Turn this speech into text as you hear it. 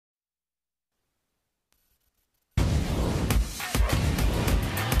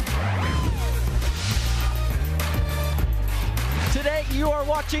You are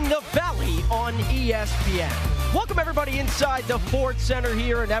watching The Valley on ESPN. Welcome everybody inside the Ford Center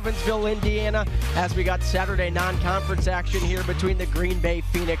here in Evansville, Indiana, as we got Saturday non-conference action here between the Green Bay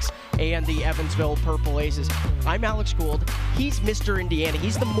Phoenix and the Evansville Purple Aces. I'm Alex Gould. He's Mr. Indiana.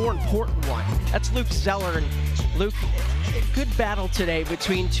 He's the more important one. That's Luke Zeller. And Luke, a good battle today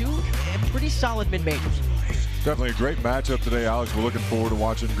between two pretty solid mid-majors. Definitely a great matchup today, Alex. We're looking forward to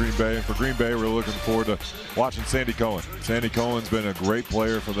watching Green Bay. And for Green Bay, we're looking forward to watching Sandy Cohen. Sandy Cohen's been a great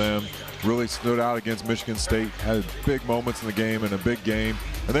player for them. Really stood out against Michigan State. Had big moments in the game and a big game.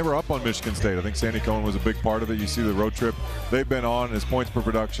 And they were up on Michigan State. I think Sandy Cohen was a big part of it. You see the road trip they've been on, his points per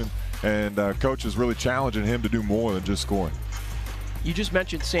production. And coach is really challenging him to do more than just scoring. You just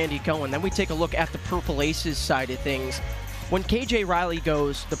mentioned Sandy Cohen. Then we take a look at the Purple Aces side of things. When KJ Riley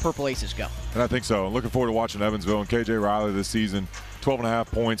goes, the Purple Aces go. And I think so. I'm looking forward to watching Evansville and KJ Riley this season. 12.5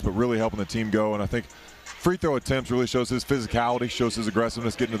 points, but really helping the team go. And I think free throw attempts really shows his physicality, shows his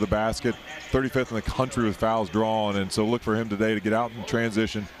aggressiveness getting to the basket. 35th in the country with fouls drawn. And so look for him today to get out in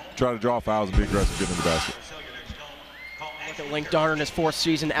transition, try to draw fouls and be aggressive getting to the basket. Look at Link Darner in his fourth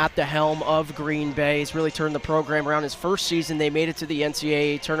season at the helm of Green Bay. He's really turned the program around. His first season, they made it to the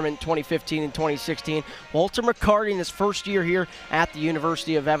NCAA tournament in 2015 and 2016. Walter McCarty in his first year here at the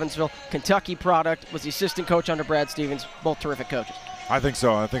University of Evansville. Kentucky product, was the assistant coach under Brad Stevens. Both terrific coaches. I think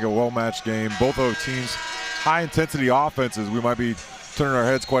so. I think a well-matched game. Both of those teams, high-intensity offenses. We might be turning our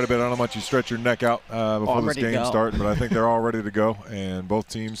heads quite a bit. I don't know how much you stretch your neck out before this game starts, but I think they're all ready to go, and both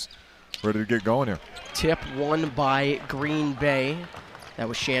teams ready to get going here. Tip won by Green Bay. That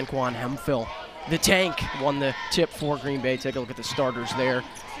was Shanquan Hemphill. The Tank won the tip for Green Bay. Take a look at the starters there.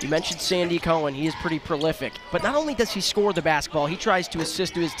 You mentioned Sandy Cohen. He is pretty prolific. But not only does he score the basketball, he tries to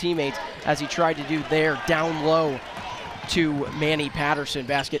assist to his teammates as he tried to do there down low to Manny Patterson.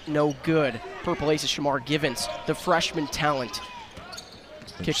 Basket no good. Purple Aces Shamar Givens, the freshman talent,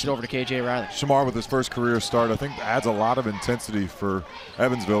 kicks it over to KJ Riley. Shamar with his first career start, I think adds a lot of intensity for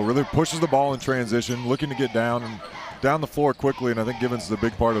Evansville. Really pushes the ball in transition, looking to get down and down the floor quickly, and I think Givens is a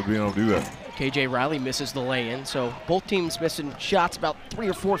big part of being able to do that. KJ Riley misses the lay-in, so both teams missing shots about 3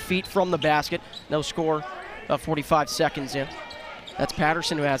 or 4 feet from the basket. No score, 45 seconds in. That's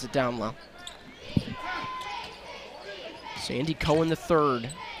Patterson who has it down low. Sandy Cohen the third.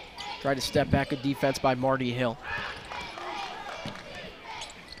 Tried to step back a defense by Marty Hill.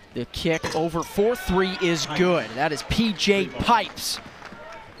 The kick over for 3 is good. That is P.J. Pipes.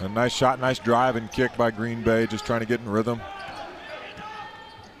 A nice shot, nice drive and kick by Green Bay, just trying to get in rhythm.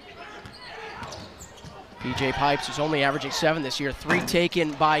 P.J. Pipes is only averaging 7 this year. 3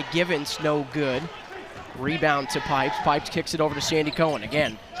 taken by Givens, no good. Rebound to Pipes. Pipes kicks it over to Sandy Cohen.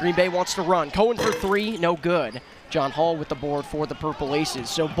 Again, Green Bay wants to run. Cohen for 3, no good. John Hall with the board for the Purple Aces.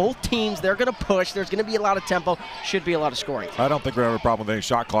 So both teams, they're going to push. There's going to be a lot of tempo. Should be a lot of scoring. I don't think we have a problem with any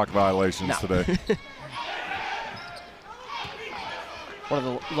shot clock violations today. One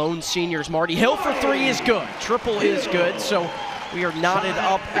of the lone seniors, Marty Hill for 3 is good. Triple is good. So we are knotted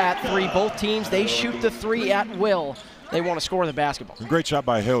up at 3. Both teams, they shoot the 3 at will. They want to score the basketball. A great shot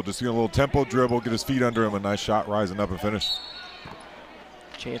by Hill. Just getting a little tempo dribble, get his feet under him. A nice shot rising up and finish.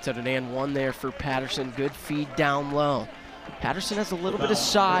 Chance at an and 1 there for Patterson. Good feed down low. Patterson has a little bit of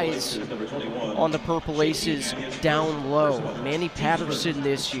size on the Purple Aces down low. Manny Patterson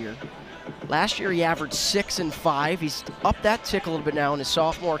this year. Last year he averaged 6 and 5. He's up that tick a little bit now in his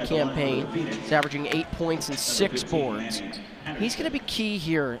sophomore campaign. He's averaging 8 points and 6 boards. He's going to be key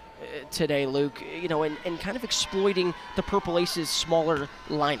here today, Luke, you know, and kind of exploiting the Purple Aces' smaller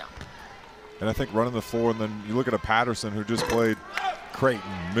lineup. And I think running the floor, and then you look at a Patterson who just played Creighton,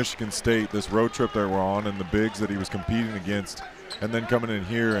 Michigan State, this road trip they were on, and the bigs that he was competing against, and then coming in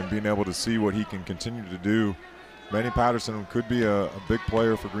here and being able to see what he can continue to do. Manny Patterson could be a big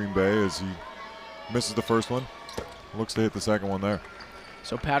player for Green Bay as he misses the first one, looks to hit the second one there.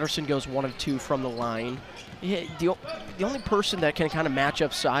 So Patterson goes 1 of 2 from the line. Yeah, the only person that can kind of match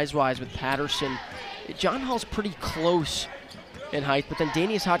up size-wise with Patterson, John Hall's pretty close in height, but then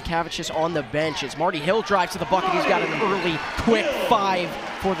Danius Hodkavicius on the bench as Marty Hill drives to the bucket. He's got an early, quick 5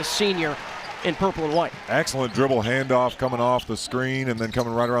 for the senior in purple and white. Excellent dribble handoff coming off the screen and then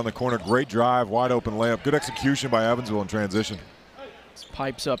coming right around the corner. Great drive, wide open layup. Good execution by Evansville in transition.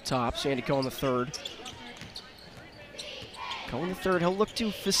 Pipes up top. Sandy Cohen the third. Cohen the third. He'll look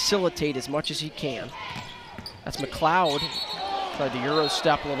to facilitate as much as he can. That's McLeod. Tried the Euro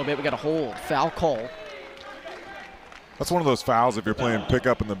step a little bit. We got a hold. Foul call. That's one of those fouls if you're playing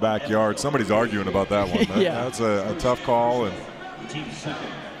pickup in the backyard. Somebody's arguing about that one. Yeah. That's a tough call. And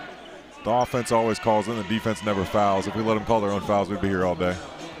the offense always calls in. The defense never fouls. If we let them call their own fouls, we'd be here all day.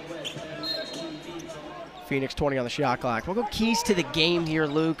 Phoenix 20 on the shot clock. We'll go keys to the game here,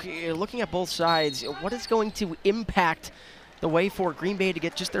 Luke. Looking at both sides, what is going to impact the way for Green Bay to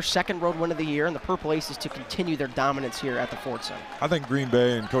get just their second road win of the year and the Purple Aces to continue their dominance here at the Ford Center? I think Green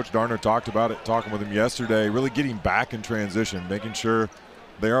Bay, and Coach Darner talked about it, talking with him yesterday, really getting back in transition, making sure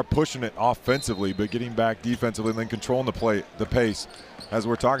they are pushing it offensively, but getting back defensively and then controlling the pace. As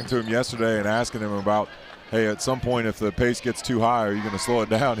we're talking to him yesterday and asking him about, hey, at some point if the pace gets too high, are you going to slow it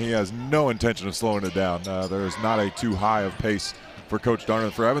down? He has no intention of slowing it down. There is not a too high of pace for Coach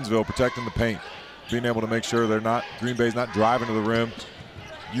Darner. For Evansville, protecting the paint, being able to make sure Green Bay's not driving to the rim.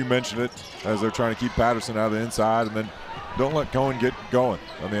 You mentioned it, as they're trying to keep Patterson out of the inside, and then don't let Cohen get going.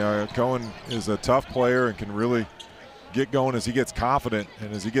 I mean, Cohen is a tough player and can really get going as he gets confident,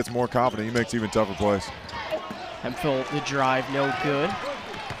 and as he gets more confident, he makes even tougher plays. Hemphill, the drive, no good.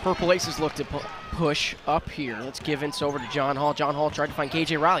 Purple Aces look to push up here. Let's give Vince over to John Hall. John Hall tried to find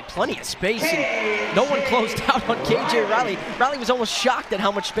K.J. Riley. Plenty of space, and no one closed out on K.J. Riley. Riley was almost shocked at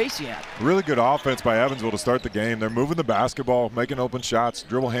how much space he had. Really good offense by Evansville to start the game. They're moving the basketball, making open shots,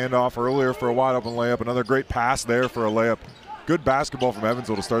 dribble handoff earlier for a wide open layup. Another great pass there for a layup. Good basketball from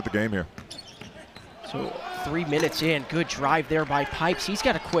Evansville to start the game here. So 3 minutes in, good drive there by Pipes. He's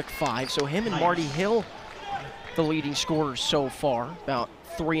got a quick 5, so him and Marty Hill, the leading scorers so far, about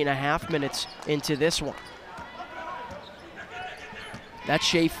 3.5 minutes into this one. That's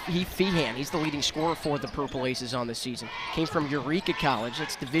Shea Feehan. He's the leading scorer for the Purple Aces on this season. Came from Eureka College.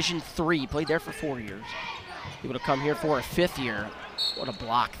 That's Division III. Played there for 4 years. Able to come here for a 5th year. What a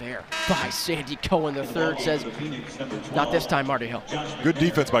block there by Sandy Cohen. The third says, not this time, Marty Hill. Good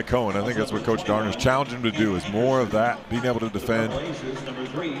defense by Cohen. I think that's what Coach Darner's challenged him to do, is more of that, being able to defend.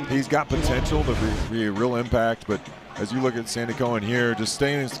 He's got potential to be a real impact, but as you look at Sandy Cohen here, just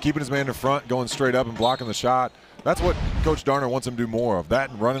keeping his man in front, going straight up and blocking the shot. That's what Coach Darner wants him to do more of, that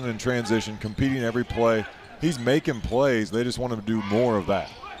and running in transition, competing every play. He's making plays. They just want him to do more of that.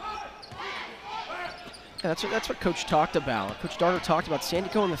 Yeah, that's what Coach talked about. Coach Darner talked about Sandy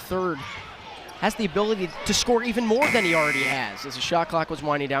Cohen III has the ability to score even more than he already has. As the shot clock was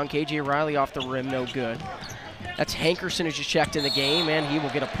winding down, K.J. Riley off the rim, no good. That's Hankerson who just checked in the game, and he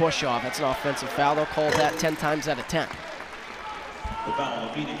will get a push off. That's an offensive foul. They'll call that 10 times out of 10.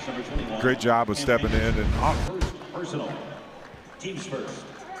 Great job of stepping in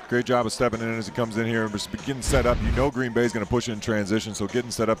Great job of stepping in as he comes in here and just getting set up. You know Green Bay's going to push in transition, so getting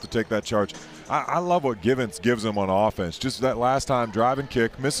set up to take that charge. I love what Givens gives them on offense. Just that last time, drive and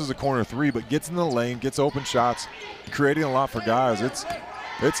kick, misses a corner 3, but gets in the lane, gets open shots, creating a lot for guys.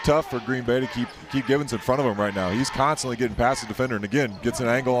 It's tough for Green Bay to keep Givens in front of him right now. He's constantly getting past the defender, and again, gets an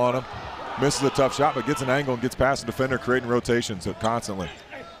angle on him, misses a tough shot, but gets an angle and gets past the defender, creating rotations constantly.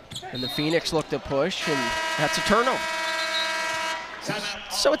 And the Phoenix look to push, and that's a turnover.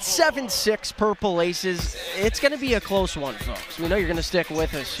 So it's 7-6 Purple Aces. It's going to be a close one, folks. We know you're going to stick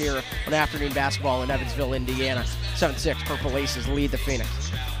with us here on Afternoon Basketball in Evansville, Indiana. 7-6 Purple Aces lead the Phoenix.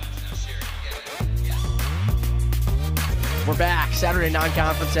 We're back. Saturday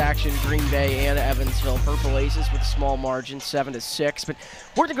non-conference action, Green Bay and Evansville. Purple Aces with a small margin, 7-6. But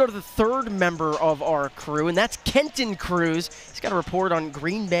we're going to go to the third member of our crew, and that's Kenton Cruz. He's got a report on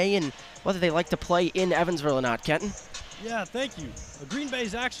Green Bay and whether they like to play in Evansville or not. Kenton? Yeah, thank you. Green Bay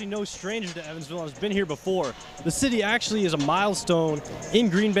is actually no stranger to Evansville. It's been here before. The city actually is a milestone in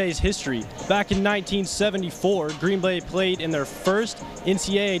Green Bay's history. Back in 1974, Green Bay played in their first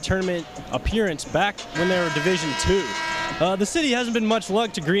NCAA tournament appearance back when they were Division II. The city hasn't been much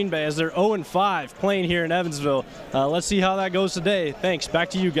luck to Green Bay as they're 0-5 playing here in Evansville. Let's see how that goes today. Thanks.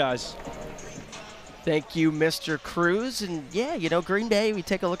 Back to you guys. Thank you, Mr. Cruz. And yeah, you know, Green Bay, we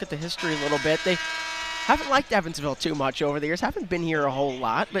take a look at the history a little bit. They haven't liked Evansville too much over the years, haven't been here a whole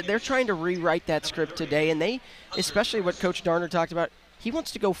lot, but they're trying to rewrite that script today, and they, especially what Coach Darner talked about, he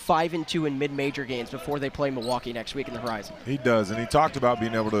wants to go 5-2 in mid-major games before they play Milwaukee next week in the Horizon. He does, and he talked about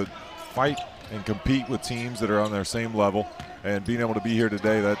being able to fight and compete with teams that are on their same level, and being able to be here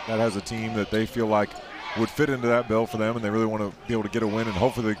today, that has a team that they feel like would fit into that bill for them, and they really want to be able to get a win, and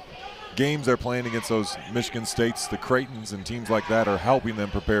hopefully the games they're playing against those Michigan States, the Creightons, and teams like that are helping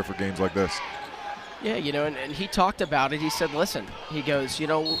them prepare for games like this. Yeah, you know, and he talked about it. He said, listen, he goes, you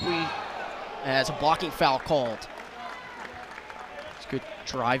know, as a blocking foul called. It's a good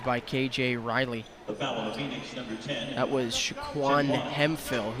drive by K.J. Riley. The foul on the Phoenix, number 10. That was Shaquan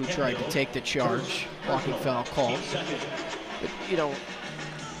Hemphill who tried to take the charge. Blocking foul called. But, you know,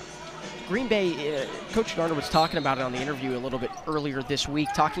 Green Bay, Coach Darner was talking about it on the interview a little bit earlier this week,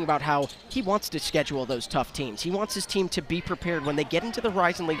 talking about how he wants to schedule those tough teams. He wants his team to be prepared when they get into the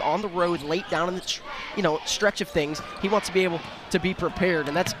Horizon League on the road, late down in the stretch of things. He wants to be able to be prepared,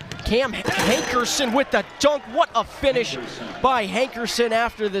 and that's Cam Hankerson with the dunk. What a finish by Hankerson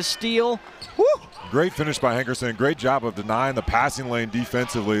after the steal. Woo! Great finish by Hankerson. Great job of denying the passing lane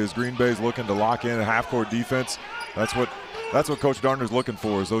defensively as Green Bay's looking to lock in a half-court defense. That's what Coach Darner's looking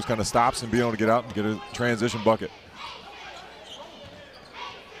for, is those kind of stops and being able to get out and get a transition bucket.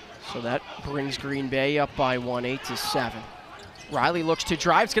 So that brings Green Bay up by 1, 8-7. Riley looks to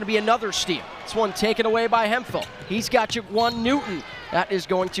drive. It's going to be another steal. This one taken away by Hemphill. He's got Jaquan Newton. That is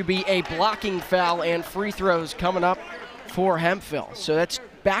going to be a blocking foul, and free throws coming up for Hemphill. So that's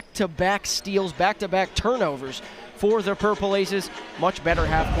back-to-back steals, back-to-back turnovers for the Purple Aces. Much better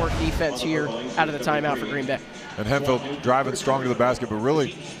half-court defense here out of the timeout for Green Bay. And Hemphill driving strong to the basket, but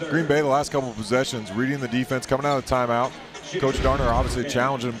really Green Bay the last couple of possessions, reading the defense, coming out of the timeout. Coach Darner obviously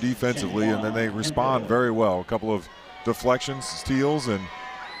challenging them defensively, and then they respond very well. A couple of deflections, steals, and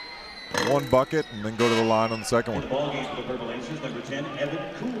one bucket, and then go to the line on the second one. Ball game for the Purple Aces, number 10, Evan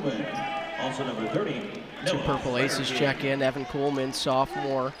Kuhlman. Also number 30, Two Purple Aces check in. Evan Kuhlman,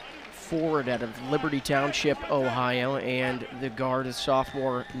 sophomore forward out of Liberty Township, Ohio, and the guard is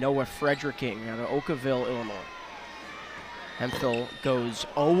sophomore Noah Fredricking out of Oakville, Illinois. Hemphill goes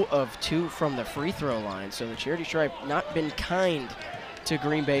 0 of 2 from the free throw line, so the charity stripe not been kind to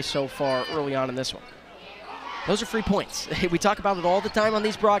Green Bay so far early on in this one. Those are free points. We talk about it all the time on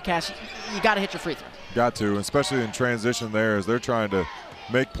these broadcasts. You got to hit your free throw. Got to, especially in transition there, as they're trying to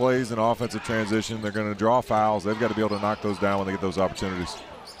make plays in offensive transition. They're going to draw fouls. They've got to be able to knock those down when they get those opportunities.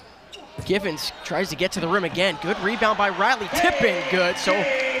 Givens tries to get to the rim again. Good rebound by Riley. Tipping good. So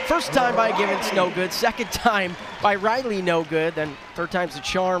first time by Givens, no good. Second time by Riley, no good. Then third time's the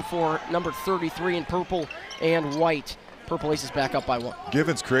charm for number 33 in purple and white. Purple Aces back up by 1.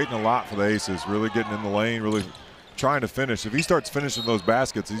 Givens creating a lot for the Aces, really getting in the lane, really trying to finish. If he starts finishing those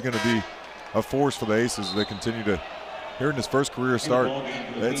baskets, he's going to be a force for the Aces as they continue to, here in his first career start.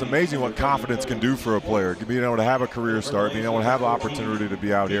 It's amazing what confidence can do for a player, being able to have a career start, being able to have the opportunity to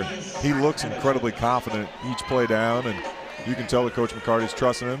be out here. He looks incredibly confident each play down, and you can tell that Coach McCarty's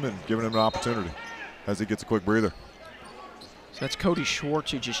trusting him and giving him an opportunity as he gets a quick breather. So that's Cody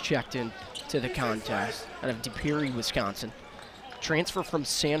Schwartz, who just checked in to the contest out of De Pere, Wisconsin. Transfer from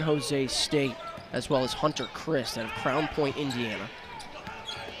San Jose State, as well as Hunter Christ out of Crown Point, Indiana.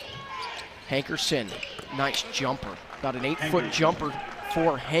 Hankerson, nice jumper. About an 8-foot jumper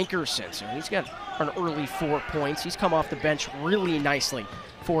for Hankerson. So he's got an early 4 points. He's come off the bench really nicely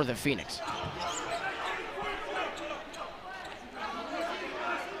for the Phoenix.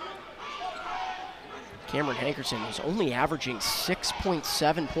 Cameron Hankerson is only averaging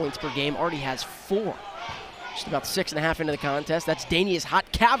 6.7 points per game, already has 4. Just about 6.5 into the contest. That's Danius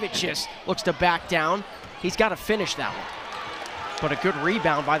Hotkavicius, looks to back down. He's got to finish that one. But a good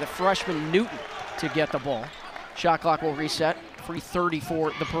rebound by the freshman Newton to get the ball. Shot clock will reset. Free 30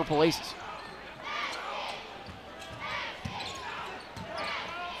 for the Purple Aces.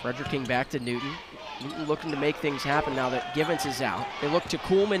 Fredricking back to Newton. Newton looking to make things happen now that Givens is out. They look to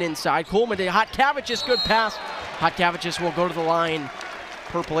Kuhlman inside. Kuhlman to Hotkavicius, good pass. Hotkavicius will go to the line.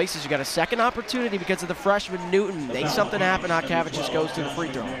 Purple Aces, you got a second opportunity because of the freshman Newton. Make something happen. Hotkavicius goes to the free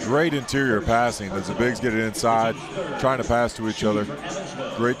throw. Great interior passing as the bigs get it inside, trying to pass to each other.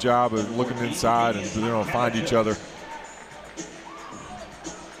 Great job of looking inside and find each other.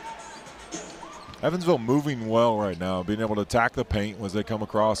 Evansville moving well right now, being able to attack the paint as they come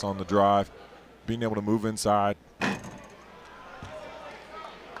across on the drive, being able to move inside.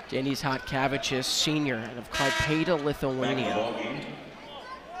 Denis Hotkavicius, senior out of Klaipėda, Lithuania.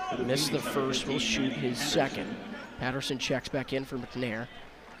 Missed the first, will shoot his second. Patterson checks back in for McNair.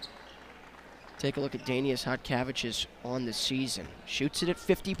 Take a look at Danius Hotkavicius on the season. Shoots it at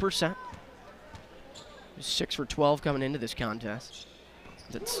 50%. 6 for 12 coming into this contest.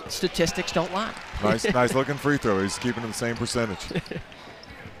 Statistics don't lie. Nice looking free throw. He's keeping the same percentage.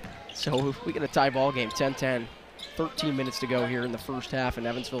 So we get a tie ball game, 10-10. 13 minutes to go here in the first half in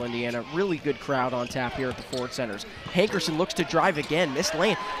Evansville, Indiana. Really good crowd on tap here at the Ford Centers. Hankerson looks to drive again, missed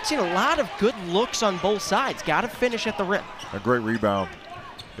lane. Seen a lot of good looks on both sides. Got to finish at the rim. A great rebound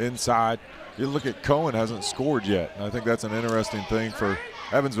inside. You look at Cohen, hasn't scored yet. And I think that's an interesting thing for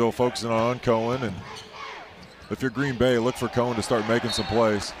Evansville, focusing on Cohen. And if you're Green Bay, look for Cohen to start making some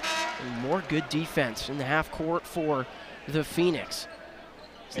plays. And more good defense in the half court for the Phoenix.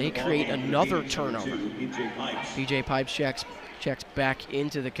 They create another turnover. PJ Pipes checks back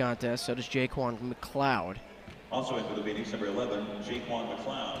into the contest. So does Jaquan McLeod. Also in for the Phoenix, number 11, Jaquan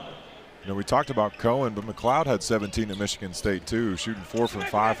McLeod. You know, we talked about Cohen, but McLeod had 17 at Michigan State too, shooting 4 from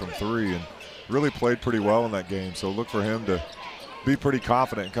 5 from 3, and really played pretty well in that game. So look for him to be pretty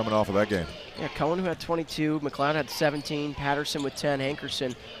confident coming off of that game. Yeah, Cohen who had 22, McLeod had 17, Patterson with 10,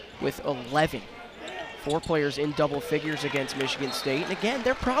 Hankerson with 11. 4 players in double figures against Michigan State. And again,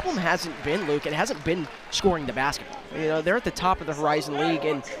 their problem hasn't been, Luke, it hasn't been scoring the basketball. You know, they're at the top of the Horizon League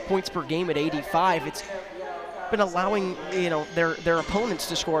in points per game at 85. It's been allowing, you know, their opponents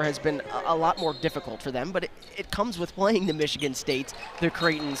to score has been a lot more difficult for them, but it comes with playing the Michigan States, the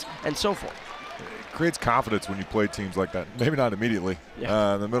Creightons, and so forth. It creates confidence when you play teams like that. Maybe not immediately, in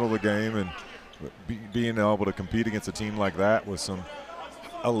the middle of the game, and being able to compete against a team like that with some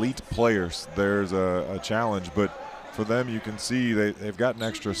elite players, there's a challenge. But for them, you can see they've got an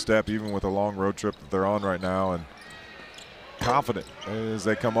extra step even with a long road trip that they're on right now, and confident as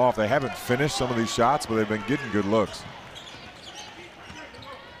they come off. They haven't finished some of these shots, but they've been getting good looks.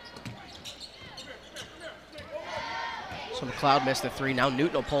 So McLeod missed the 3. Now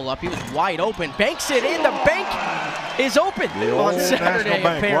Newton will pull up. He was wide open. Banks it in. The bank is open on Saturday.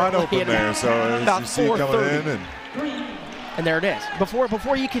 National Bank wide open there. So as you see coming in, and there it is.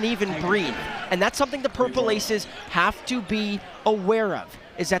 Before you can even breathe. And that's something the Purple Aces have to be aware of,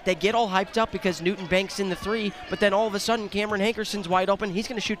 is that they get all hyped up because Newton banks in the 3, but then all of a sudden Cameron Hankerson's wide open. He's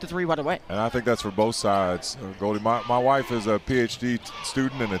going to shoot the 3 right away. And I think that's for both sides. Goldie, my wife is a PhD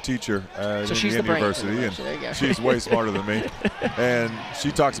student and a teacher at Indiana University, and she's way smarter than me. And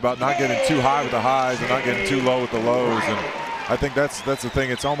she talks about not getting too high with the highs and not getting too low with the lows. And I think that's the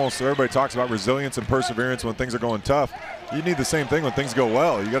thing. It's almost, everybody talks about resilience and perseverance when things are going tough. You need the same thing when things go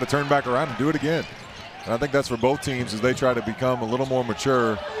well. You got to turn back around and do it again. And I think that's for both teams as they try to become a little more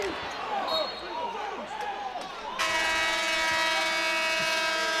mature.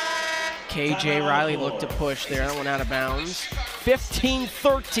 KJ Riley looked to push there. That one out of bounds.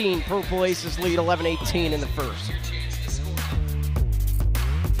 15-13, Purple Aces lead, 11-18 in the first.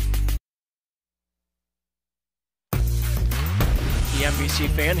 The MVC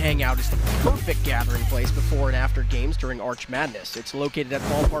Fan Hangout is the perfect gathering place before and after games during Arch Madness. It's located at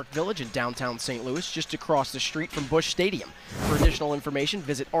Ballpark Village in downtown St. Louis, just across the street from Busch Stadium. For additional information,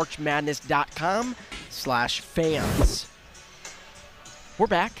 visit archmadness.com/fans. We're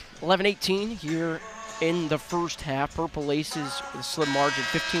back, 11-18 here in the first half. Purple Aces with a slim margin,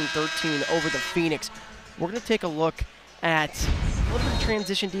 15-13 over the Phoenix. We're going to take a look at a little bit of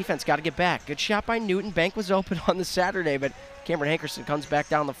transition defense. Got to get back. Good shot by Newton. Bank was open on the Saturday, but Cameron Hankerson comes back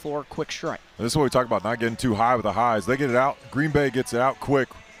down the floor, quick strike. This is what we talk about, not getting too high with the highs. They get it out. Green Bay gets it out quick.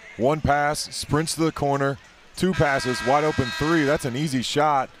 1 pass, sprints to the corner, 2 passes, wide open 3. That's an easy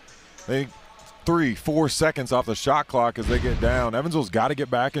shot. They 3-4 seconds off the shot clock as they get down. Evansville's got to get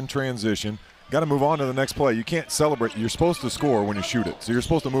back in transition. Got to move on to the next play. You can't celebrate. You're supposed to score when you shoot it. So you're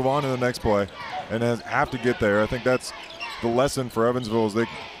supposed to move on to the next play and have to get there. I think that's the lesson for Evansville as they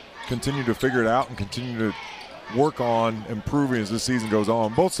continue to figure it out and continue to work on improving as this season goes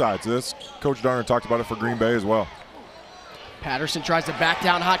on. Both sides of this. Coach Darner talked about it for Green Bay as well. Patterson tries to back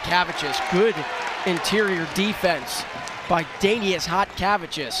down Hotkavicius. Good interior defense by Danius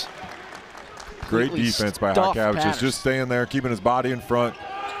Hotkavicius. Great defense by Hotkavicius. Just staying there, keeping his body in front.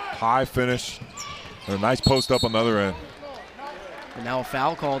 High finish. And a nice post up on the other end. And now a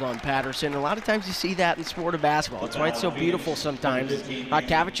foul called on Patterson. A lot of times you see that in sport of basketball. That's why it's so beautiful sometimes.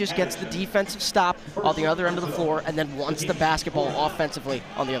 Hotkavicius gets the defensive stop on the other end of the floor and then wants the basketball offensively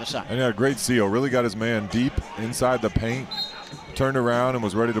on the other side. And he had a great seal. Really got his man deep inside the paint. Turned around and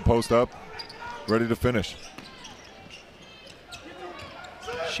was ready to post up. Ready to finish.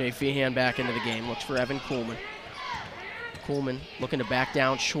 Shea Feehan back into the game. Looks for Evan Kuhlman. Kuhlman looking to back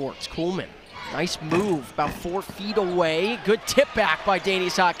down Schwartz. Kuhlman. Nice move, about 4 feet away. Good tip back by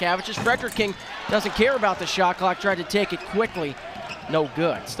Danius Hotkavicius. Frederick King doesn't care about the shot clock, tried to take it quickly. No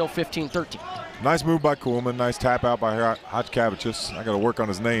good, still 15-13. Nice move by Kuhlman, nice tap out by Hotkavicius. I got to work on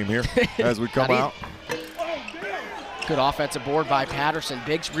his name here as we come out. Good offensive board by Patterson.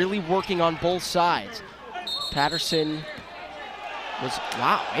 Biggs really working on both sides. Patterson was,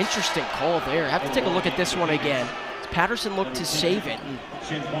 wow, interesting call there. I have to take a look at this one again. Patterson looked to save it, and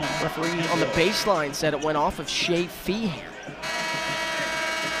referee on the baseline said it went off of Shea Feehan.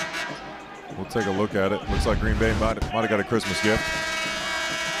 We'll take a look at it. Looks like Green Bay might have got a Christmas gift.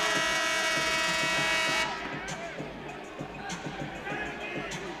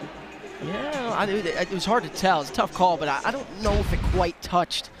 Yeah, it was hard to tell. It's a tough call, but I don't know if it quite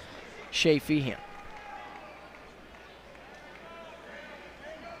touched Shea Feehan.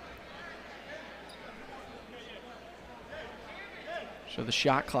 So the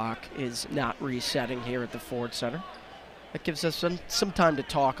shot clock is not resetting here at the Ford Center. That gives us some time to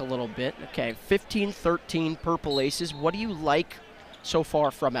talk a little bit. Okay, 15-13 Purple Aces. What do you like so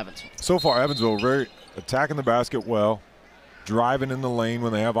far from Evansville? So far, Evansville very attacking the basket well, driving in the lane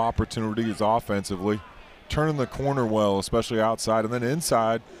when they have opportunities offensively, turning the corner well, especially outside, and then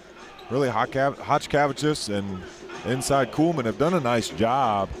inside, really Hotchkavicius and inside Kuhlman have done a nice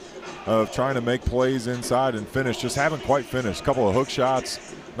job of trying to make plays inside and finish. Just haven't quite finished. A couple of hook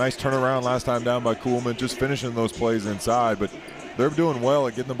shots. Nice turnaround last time down by Kuhlman, just finishing those plays inside. But they're doing well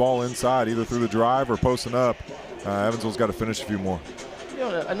at getting the ball inside, either through the drive or posting up. Evansville's got to finish a few more. You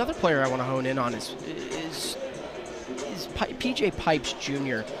know, another player I want to hone in on is PJ Pipes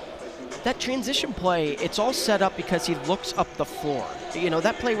Jr. That transition play, it's all set up because he looks up the floor. You know,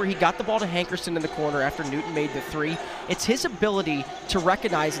 that play where he got the ball to Hankerson in the corner after Newton made the three, it's his ability to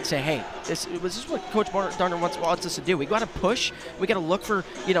recognize and say, hey, this is what Coach Darner wants us to do. We got to push. We got to look for,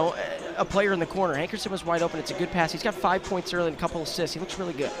 you know, a player in the corner. Hankerson was wide open. It's a good pass. He's got 5 points early and a couple assists. He looks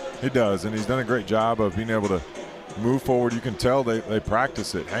really good. He does, and he's done a great job of being able to move forward. You can tell they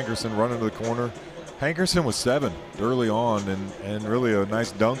practice it. Hankerson running to the corner. Hankerson was 7 early on, and really a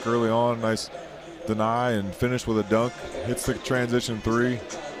nice dunk early on, nice deny and finish with a dunk. Hits the transition 3.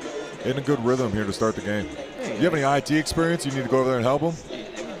 In a good rhythm here to start the game. Do you have any IT experience? You need to go over there and help him?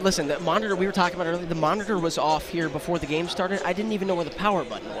 Listen, the monitor we were talking about earlier, the monitor was off here before the game started. I didn't even know where the power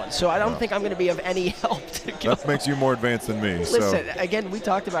button was, so I don't think I'm going to be of any help to go. That makes you more advanced than me. Listen, again, we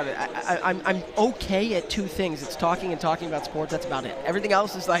talked about it. I'm okay at 2 things. It's talking and talking about sports. That's about it. Everything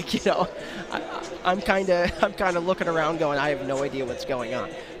else is like, you know, I'm kind of looking around going, I have no idea what's going on.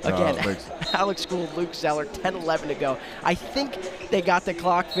 Again, Alex Gould, Luke Zeller, 10-11 to go. I think they got the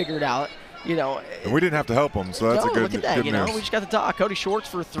clock figured out. You know, and we didn't have to help him, so that's a good, look at that, good you know, news. we just got the talk. Cody Schwartz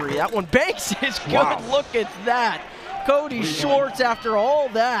for 3. That one banks is good. Wow. Look at that. Cody Schwartz, after all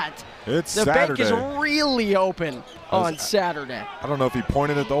that. It's the Saturday. bank is really open on Saturday. I don't know if he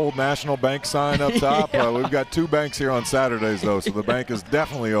pointed at the old National Bank sign up top. Yeah. We've got 2 banks here on Saturdays, though, so the bank is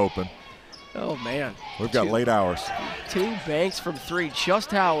definitely open. Oh, man. We've got late hours. 2 banks from 3.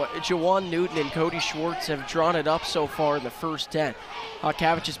 Just how Jawan Newton and Cody Schwartz have drawn it up so far in the first 10.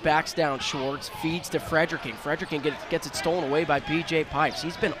 Kavicius backs down Schwartz, feeds to Fredericken. Fredericken gets it stolen away by PJ Pipes.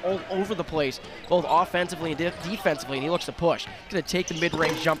 He's been all over the place, both offensively and defensively, and he looks to push. Going to take the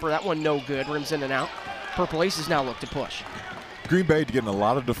mid-range jumper. That one no good. Rims in and out. Purple Aces now look to push. Green Bay getting a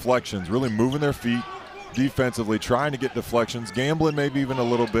lot of deflections, really moving their feet defensively, trying to get deflections, gambling maybe even a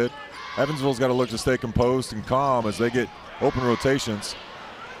little bit. Evansville's got to look to stay composed and calm as they get open rotations.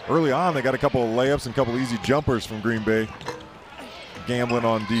 Early on, they got a couple of layups and a couple easy jumpers from Green Bay, gambling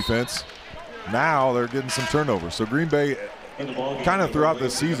on defense. Now they're getting some turnovers. So Green Bay, kind of throughout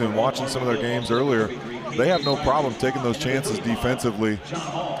this season, watching some of their games earlier, they have no problem taking those chances defensively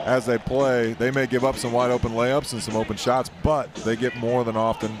as they play. They may give up some wide open layups and some open shots, but they get more than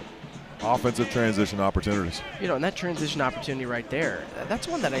often offensive transition opportunities. You know, and that transition opportunity right there, that's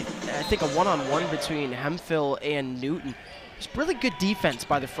one that I think a one-on-one between Hemphill and Newton. It's really good defense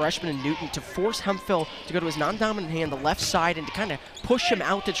by the freshman and Newton to force Hemphill to go to his non-dominant hand, the left side, and to kind of push him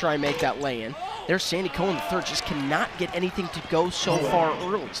out to try and make that lay-in. There's Sandy Cohen, the third, just cannot get anything to go so far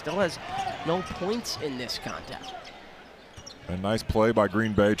early. Still has no points in this contest. A nice play by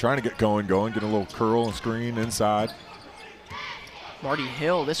Green Bay, trying to get Cohen going, get a little curl and screen inside. Marty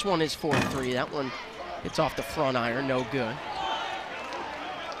Hill, this one is 4-3. That one, it's off the front iron, no good.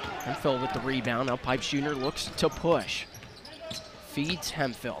 Hemphill with the rebound. Now Pipes Jr. looks to push. Feeds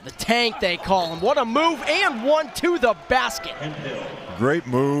Hemphill. The tank, they call him. What a move, and one to the basket. Great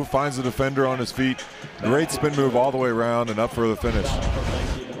move, finds the defender on his feet. Great spin move all the way around and up for the finish.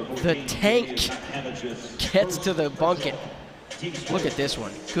 The tank gets to the bucket. Look at this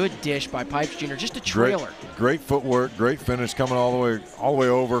one. Good dish by Pipes Jr. Just a trailer. Great footwork, great finish, coming all the way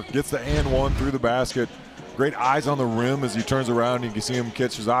over. Gets the and one through the basket. Great eyes on the rim as he turns around. You can see him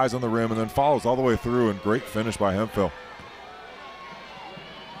catch his eyes on the rim and then follows all the way through, and great finish by Hemphill.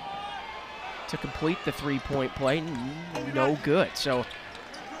 To complete the three-point play, no good. So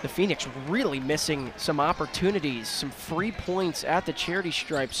the Phoenix really missing some opportunities, some free points at the charity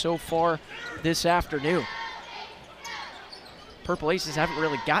stripe so far this afternoon. Purple Aces haven't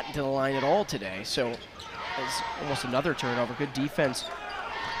really gotten to the line at all today, so it's almost another turnover. Good defense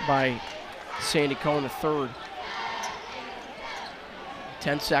by Sandy Cohen, the third.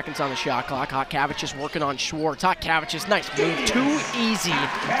 10 seconds on the shot clock. Hotchkavicius working on Schwartz. Hotchkavicius, nice move. Too easy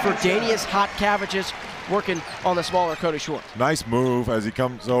for Danius Hotchkavicius working on the smaller Cody Schwartz. Nice move as he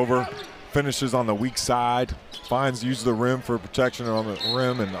comes over, finishes on the weak side, uses the rim for protection on the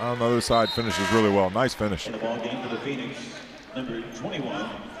rim, and on the other side finishes really well. Nice finish. In the ball game for the Phoenix, number 21,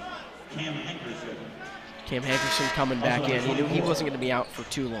 Cam Hankerson. Cam Hankerson coming back in. He knew he wasn't going to be out for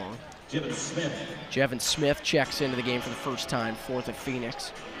too long. Jevin Smith checks into the game for the first time for the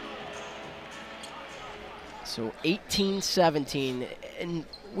Phoenix. So 18-17, and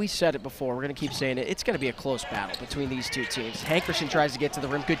we said it before, we're going to keep saying it, it's going to be a close battle between these two teams. Hankerson tries to get to the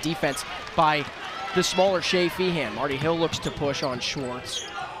rim. Good defense by the smaller Shea Feehan. Marty Hill looks to push on Schwartz.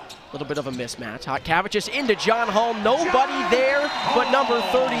 A little bit of a mismatch. Hotkavicius into John Hall. Nobody there but number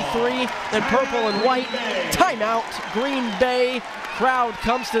 33 in purple and white. Timeout, Green Bay. Crowd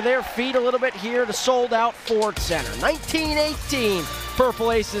comes to their feet a little bit here to sold out Ford Center. 19-18,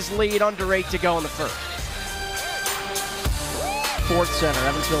 Purple Aces lead, under 8 to go in the first. Ford Center,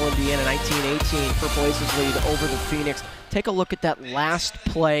 Evansville, Indiana, 19-18. Purple Aces lead over the Phoenix. Take a look at that last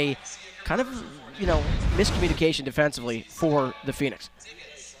play. Kind of, you know, miscommunication defensively for the Phoenix.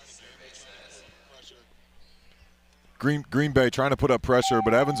 Green Bay trying to put up pressure,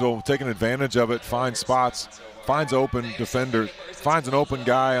 but Evansville taking advantage of it, finds spots, finds open defenders, finds an open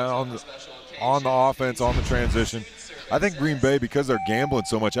guy on the offense, on the transition. I think Green Bay, because they're gambling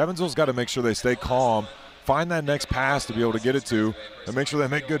so much, Evansville's got to make sure they stay calm, find that next pass to be able to get it to, and make sure they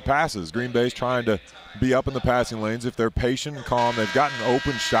make good passes. Green Bay's trying to be up in the passing lanes. If they're patient and calm, they've gotten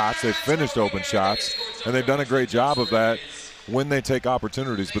open shots, they've finished open shots, and they've done a great job of that when they take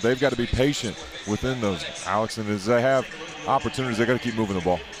opportunities, but they've got to be patient within those, Alex, and as they have opportunities, they got to keep moving the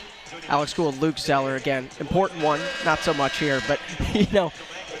ball. Alex Gould, Luke Zeller again, important one, not so much here, but you know,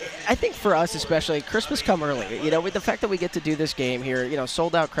 I think for us especially, Christmas come early. You know, with the fact that we get to do this game here, you know,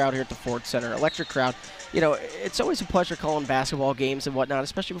 sold out crowd here at the Ford Center, electric crowd. You know, it's always a pleasure calling basketball games and whatnot,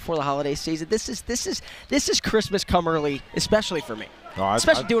 especially before the holiday season. This is Christmas come early, especially for me.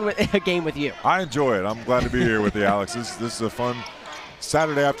 Especially doing a game with you. I enjoy it. I'm glad to be here with you, Alex. This is a fun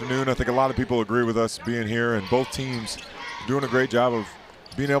Saturday afternoon. I think a lot of people agree with us being here, and both teams doing a great job of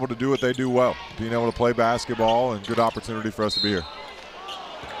being able to do what they do well, being able to play basketball, and good opportunity for us to be here.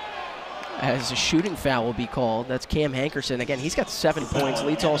 As a shooting foul will be called, that's Cam Hankerson. Again, he's got 7 points,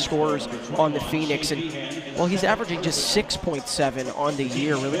 leads all scorers on the Phoenix, and well, he's averaging just 6.7 on the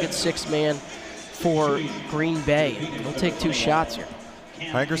year. Really good sixth man for Green Bay. He'll take 2 shots here.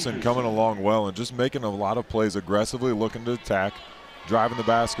 Hankerson coming along well and just making a lot of plays aggressively, looking to attack, driving the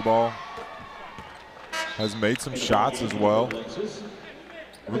basketball. Has made some shots as well.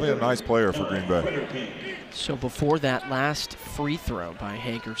 Really a nice player for Green Bay. So before that last free throw by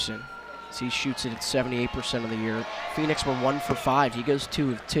Hankerson, as he shoots it at 78% of the year, Phoenix were 1 for 5. He goes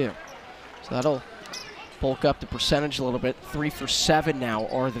 2 of 2. So that'll bulk up the percentage a little bit. 3 for 7 now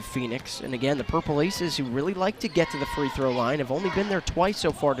are the Phoenix. And again, the Purple Aces, who really like to get to the free throw line, have only been there twice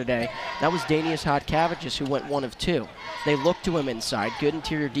so far today. That was Danius Hotkavicius, who went 1 of 2. They look to him inside. Good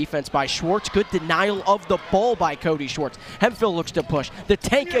interior defense by Schwartz. Good denial of the ball by Cody Schwartz. Hemphill looks to push. The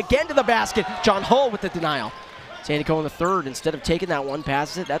tank again to the basket. John Hall with the denial. Sandy Cohen III, instead of taking that one,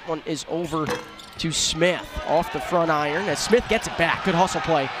 passes it. That one is over to Smith off the front iron as Smith gets it back. Good hustle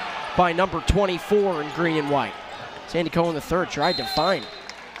play by number 24 in green and white. Sandy Cohen III tried to find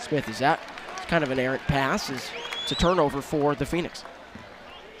Smith. Is that kind of an errant pass? It's a turnover for the Phoenix.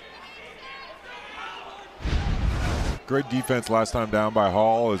 Great defense last time down by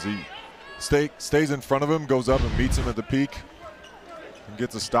Hall as he stays in front of him, goes up and meets him at the peak and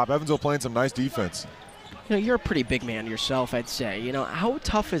gets a stop. Evansville playing some nice defense. You know, you're a pretty big man yourself, I'd say. You know, how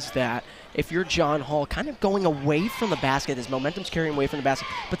tough is that if you're John Hall, kind of going away from the basket, his momentum's carrying away from the basket,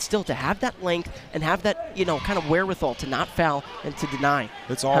 but still to have that length and have that, you know, kind of wherewithal to not foul and to deny.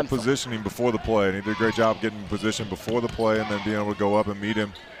 It's all Hemphill. Positioning before the play, and he did a great job getting in position before the play and then being able to go up and meet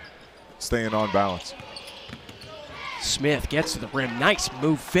him, staying on balance. Smith gets to the rim. Nice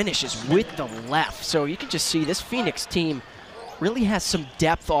move, finishes with the left. So you can just see this Phoenix team really has some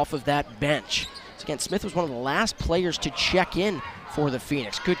depth off of that bench. So again, Smith was one of the last players to check in for the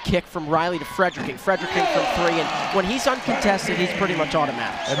Phoenix. Good kick from Riley to Frederick. Frederick from 3, and when he's uncontested, he's pretty much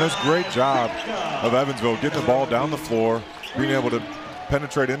automatic. And there's a great job of Evansville getting the ball down the floor, being able to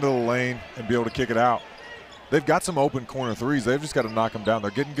penetrate into the lane and be able to kick it out. They've got some open corner threes. They've just got to knock them down.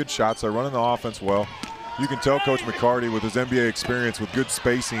 They're getting good shots. They're running the offense well. You can tell Coach McCarty with his NBA experience with good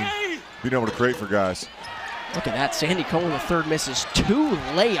spacing, being able to create for guys. Look at that. Sandy Cohen III misses 2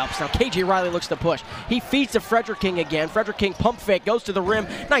 layups. Now KJ Riley looks to push. He feeds to Frederick King again. Frederick King pump fake, goes to the rim.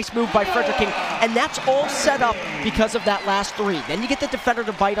 Nice move by Frederick King. And that's all set up because of that last 3. Then you get the defender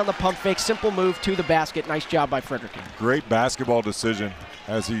to bite on the pump fake. Simple move to the basket. Nice job by Frederick King. Great basketball decision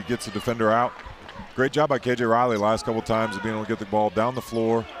as he gets the defender out. Great job by KJ Riley last couple times of being able to get the ball down the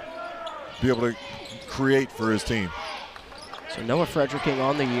floor, be able to create for his team. So Noah Frederick King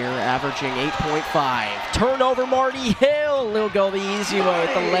on the year, averaging 8.5. Turnover, Marty Hill. Cole will go the easy way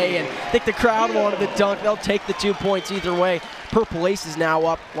at the lay-in. I think the crowd wanted the dunk. They'll take the 2 points either way. Purple Aces now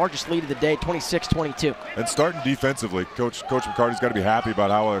up, largest lead of the day, 26-22. And starting defensively, Coach McCarty's got to be happy about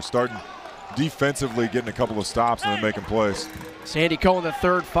how they're starting defensively, getting a couple of stops and then making plays. Sandy Cohen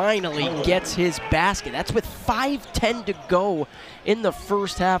III finally gets his basket. That's with 5:10 to go in the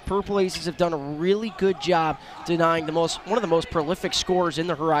first half. Purple Aces have done a really good job denying one of the most prolific scorers in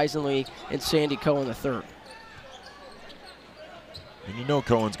the Horizon League in Sandy Cohen III. And you know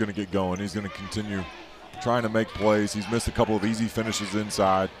Cohen's going to get going. He's going to continue trying to make plays. He's missed a couple of easy finishes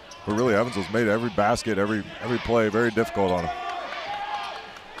inside, but really Evansville's made every basket, every play very difficult on him.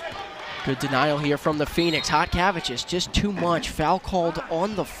 Good denial here from the Phoenix. Hotkavicius, just too much. Foul called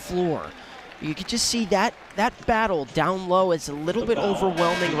on the floor. You can just see that battle down low is a little bit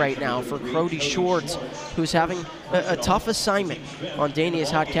overwhelming right now for Crody Shorts, who's having a tough assignment on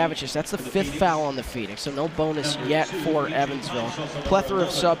Danius Hotkavicius. That's the 5th foul on the Phoenix, so no bonus yet for Evansville. Plethora of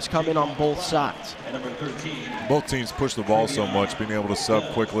subs come in on both sides. Both teams push the ball so much, being able to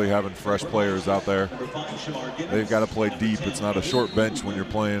sub quickly, having fresh players out there. They've got to play deep. It's not a short bench when you're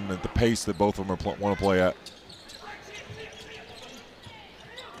playing at the pace that both of them want to play at.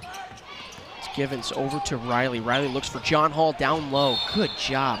 Givens over to Riley. Riley looks for John Hall down low. Good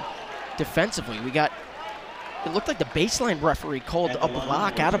job. Defensively, it looked like the baseline referee called a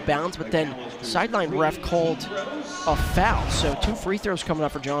block out of bounds, but then sideline ref called a foul. So 2 free throws coming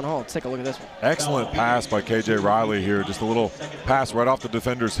up for John Hall. Let's take a look at this one. Excellent pass by KJ Riley here. Just a little pass right off the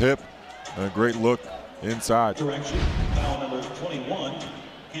defender's hip. And a great look inside. That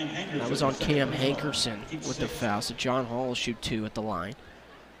was on Cam Hankerson with the foul. So John Hall will shoot 2 at the line.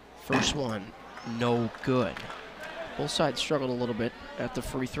 First one, no good. Both sides struggled a little bit at the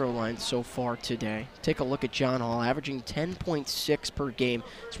free throw line so far today. Take a look at John Hall, averaging 10.6 per game.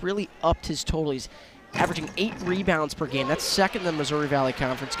 It's really upped his total. He's averaging 8 rebounds per game. That's second in the Missouri Valley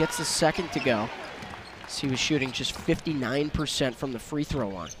Conference. Gets the second to go. So he was shooting just 59% from the free throw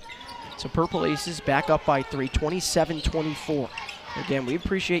line. So Purple Aces back up by 3, 27-24. Again, we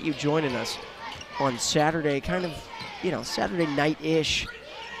appreciate you joining us on Saturday, kind of, Saturday night-ish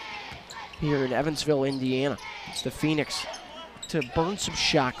here in Evansville, Indiana. It's the Phoenix to burn some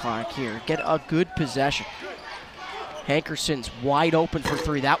shot clock here, get a good possession. Hankerson's wide open for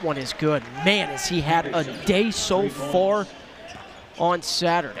 3. That one is good. Man, has he had a day so far on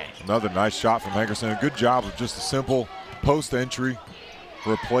Saturday. Another nice shot from Hankerson. A good job of just a simple post entry,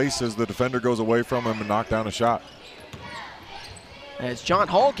 replace as the defender goes away from him and knock down a shot. As John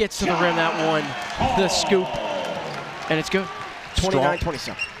Hall gets to the rim, that one, the scoop, and it's good.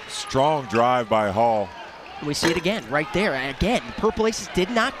 29-27. Strong drive by Hall. We see it again right there. Again, Purple Aces did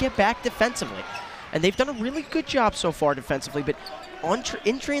not get back defensively. And they've done a really good job so far defensively, but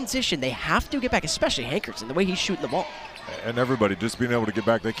in transition, they have to get back, especially Hankerson, the way he's shooting the ball. And everybody just being able to get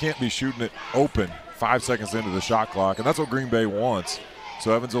back. They can't be shooting it open 5 seconds into the shot clock, and that's what Green Bay wants.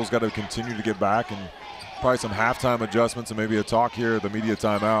 So Evansville's got to continue to get back, and probably some halftime adjustments and maybe a talk here at the media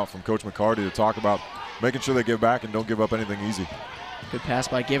timeout from Coach McCarty to talk about making sure they get back and don't give up anything easy. Good pass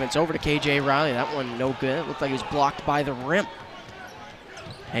by Givens over to KJ Riley. That one no good. It looked like he was blocked by the rim.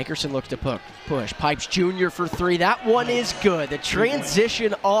 Hankerson looks to push. Pipes Jr. for 3. That one is good. The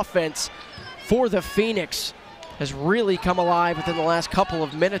transition offense for the Phoenix has really come alive within the last couple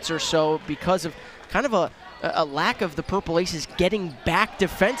of minutes or so because of kind of a lack of the Purple Aces getting back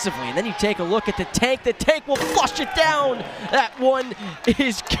defensively. And then you take a look at the tank. The tank will flush it down. That one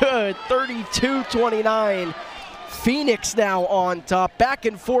is good. 32-29. Phoenix now on top. Back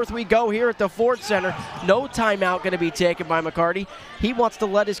and forth we go here at the Ford Center. No timeout going to be taken by McCarty. He wants to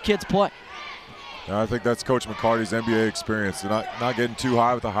let his kids play. I think that's Coach McCarty's NBA experience. They're not getting too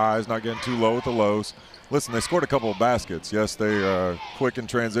high with the highs, not getting too low with the lows. Listen, they scored a couple of baskets. Yes, they are quick in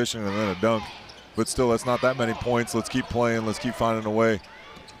transition and then a dunk. But still, that's not that many points. Let's keep playing. Let's keep finding a way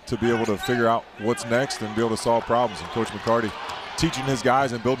to be able to figure out what's next and be able to solve problems. And Coach McCarty teaching his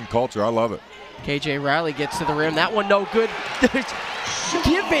guys and building culture. I love it. KJ Riley gets to the rim. That one no good.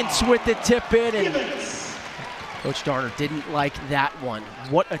 Givens with the tip in, and Coach Darner didn't like that one.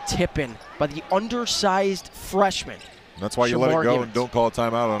 What a tip in by the undersized freshman. And that's why you let it go and don't call a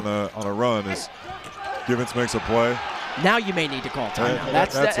timeout on a run. As Givens makes a play. Now you may need to call timeout.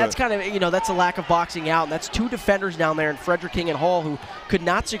 That's kind of, that's a lack of boxing out. And that's 2 defenders down there in Frederick King and Hall who could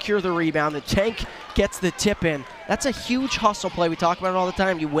not secure the rebound. The tank gets the tip in. That's a huge hustle play. We talk about it all the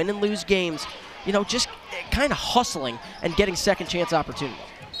time. You win and lose games, just kind of hustling and getting second chance opportunities.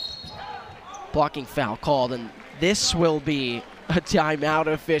 Blocking foul called, and this will be a timeout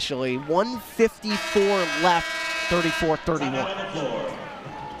officially. 1:54 left, 34-31.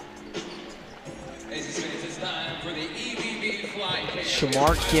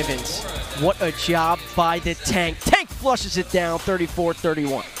 Shamar Givens, what a job by the Tank. Tank flushes it down,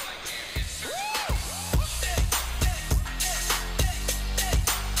 34-31.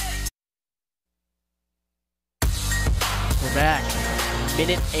 We're back.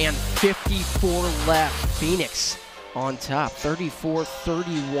 Minute and 54 left. Phoenix on top,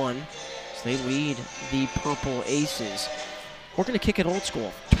 34-31. So they lead the Purple Aces. We're going to kick it old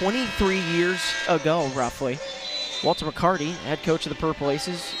school. 23 years ago, roughly, Walter McCarty, head coach of the Purple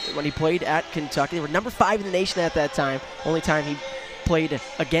Aces, when he played at Kentucky. They were number 5 in the nation at that time. Only time he played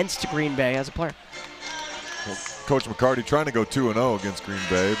against Green Bay as a player. Well, Coach McCarty trying to go 2-0 against Green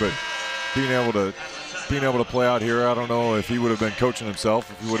Bay, but being able to play out here, I don't know if he would have been coaching himself,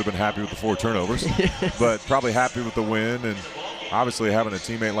 if he would have been happy with the 4 turnovers, but probably happy with the win. And obviously having a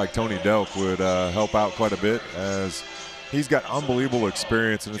teammate like Tony Delk would help out quite a bit, as he's got unbelievable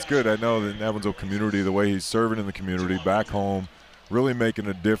experience, and it's good. I know that in the Evansville community, the way he's serving in the community back home, really making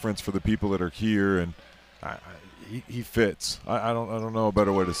a difference for the people that are here, and he fits. I don't know a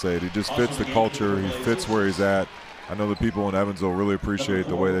better way to say it. He just fits the culture. He fits where he's at. I know the people in Evansville really appreciate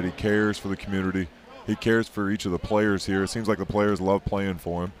the way that he cares for the community. He cares for each of the players here. It seems like the players love playing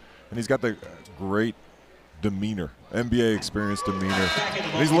for him, and he's got the great demeanor, NBA experience demeanor.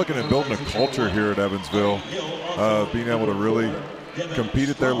 And he's looking at building a culture here at Evansville, being able to really compete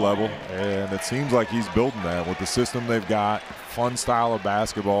at their level, and it seems like he's building that with the system they've got, fun style of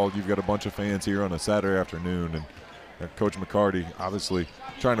basketball. You've got a bunch of fans here on a Saturday afternoon, and Coach McCarty obviously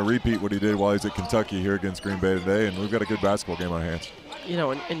trying to repeat what he did while he's at Kentucky here against Green Bay today, and we've got a good basketball game on our hands. You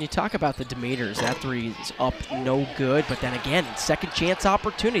know, and you talk about the demeanors. That 3 is up, no good, but then again, second chance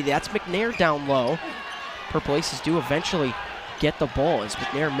opportunity. That's McNair down low. Purple Aces do eventually get the ball as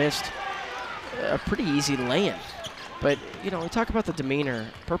McNair missed a pretty easy lay-in. But, you know, we talk about the demeanor.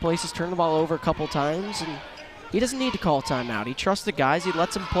 Purple Aces turn the ball over a couple times, and he doesn't need to call a timeout. He trusts the guys. He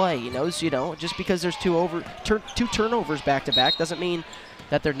lets them play. He knows, you know, just because there's two turnovers back-to-back doesn't mean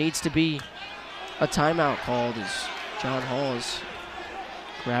that there needs to be a timeout called, as John Hall is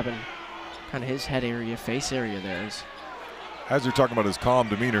grabbing kind of his head area, face area there. As you're talking about his calm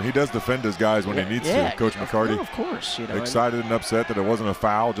demeanor, he does defend his guys when he needs to, Coach McCarty. Of course. You know, excited and upset that it wasn't a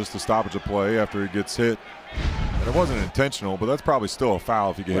foul, just a stoppage of play after he gets hit. And it wasn't intentional, but that's probably still a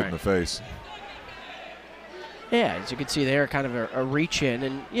foul if you get hit in the face. Yeah, as you can see there, kind of a reach in,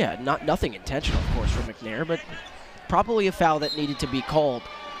 and yeah, nothing intentional, of course, for McNair, but probably a foul that needed to be called,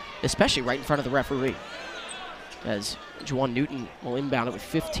 especially right in front of the referee, as Juwan Newton will inbound it with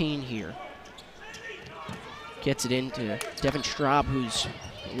 15 here. Gets it into Devin Straub, who's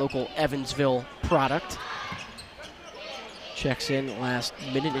a local Evansville product. Checks in last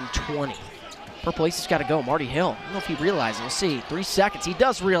minute and 20. Purple Aces got to go. Marty Hill, I don't know if he realizes. We'll see. 3 seconds. He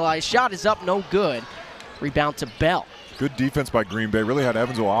does realize. Shot is up, no good. Rebound to Bell. Good defense by Green Bay. Really had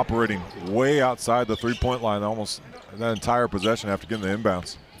Evansville operating way outside the three-point line almost that entire possession after getting the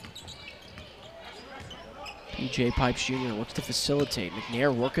inbounds. PJ Pipes Jr. looks to facilitate.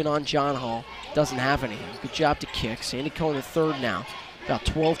 McNair working on John Hall. Doesn't have anything. Good job to kick. Sandy Cohen the 3rd now. About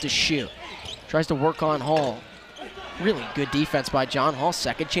 12 to shoot. Tries to work on Hall. Really good defense by John Hall.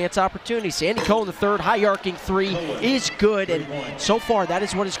 Second chance opportunity. Sandy Cohen the 3rd. High arcing 3 is good. And so far, that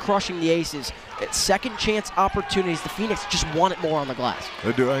is what is crushing the Aces. At second chance opportunities, the Phoenix just want it more on the glass.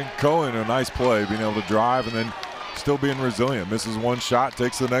 They do. I think Cohen, a nice play, being able to drive and then still being resilient. Misses one shot,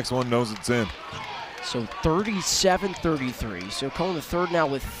 takes the next one, knows it's in. So 37-33. So Cohen the 3rd now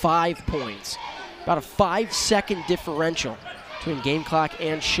with 5 points. About a 5-second differential between game clock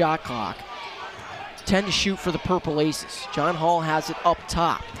and shot clock. 10 to shoot for the Purple Aces. John Hall has it up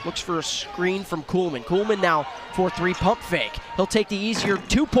top. Looks for a screen from Kuhlman. Kuhlman now 4-3 pump fake. He'll take the easier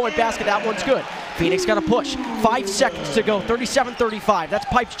 2-point basket. That one's good. Phoenix got to push. 5 seconds to go. 37-35. That's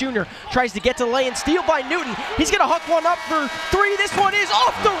Pipes Jr. Tries to get to the lay and steal by Newton. He's going to hook one up for 3. This one is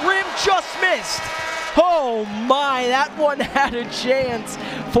off the rim. Just missed. Oh my, that one had a chance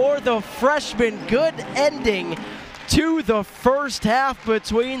for the freshman. Good ending to the first half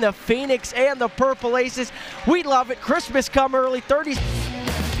between the Phoenix and the Purple Aces. We love it. Christmas come early. 30.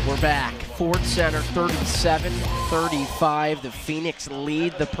 We're back. Ford Center 37-35. The Phoenix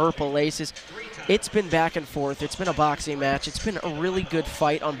lead the Purple Aces. It's been back and forth. It's been a boxing match. It's been a really good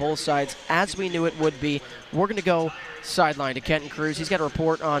fight on both sides, as we knew it would be. We're going to go sideline to Kenton Cruz. He's got a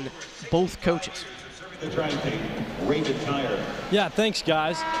report on both coaches. The track team, Raven Tire. Yeah, thanks,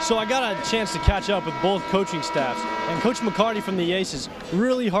 guys. So I got a chance to catch up with both coaching staffs, and Coach McCarty from the Aces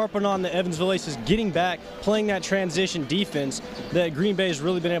really harping on the Evansville Aces getting back, playing that transition defense that Green Bay has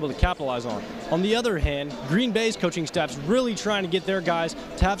really been able to capitalize on. On the other hand, Green Bay's coaching staff's really trying to get their guys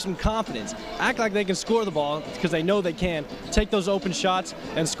to have some confidence, act like they can score the ball because they know they can, take those open shots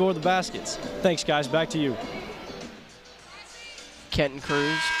and score the baskets. Thanks, guys. Back to you. Kenton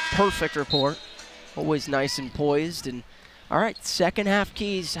Cruz, perfect report. Always nice and poised. And all right, second half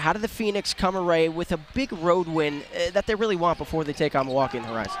keys. How did the Phoenix come away with a big road win that they really want before they take on Milwaukee in the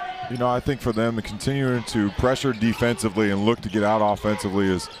Horizon? You know, I think for them to continue to pressure defensively and look to get out offensively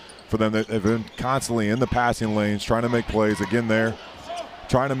is for them. They've been constantly in the passing lanes, trying to make plays. Again, there,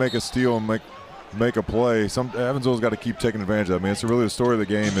 trying to make a steal and make a play. Evansville's got to keep taking advantage of that. I mean, it's really the story of the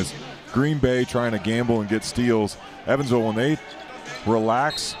game is Green Bay trying to gamble and get steals. Evansville, when they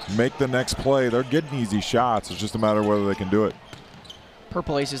relax, make the next play, they're getting easy shots. It's just a matter of whether they can do it.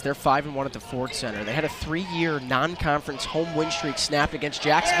 Purple Aces, they're 5-1 at the Ford Center. They had a 3-year non-conference home win streak snapped against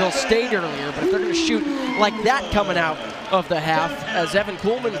Jacksonville State earlier, but if they're going to shoot like that coming out of the half, as Evan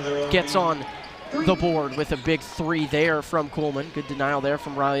Kuhlman gets on the board with a big 3 there from Kuhlman. Good denial there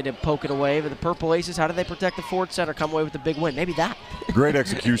from Riley to poke it away. But the Purple Aces, how do they protect the Ford Center, come away with a big win? Maybe that. Great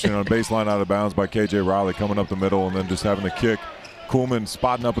execution on a baseline out of bounds by KJ Riley, coming up the middle and then just having the kick. Kuhlman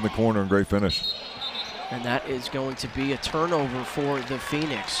spotting up in the corner and great finish. And that is going to be a turnover for the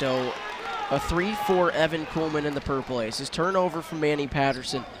Phoenix. So a 3 for Evan Kuhlman and the Purple Aces. Turnover from Manny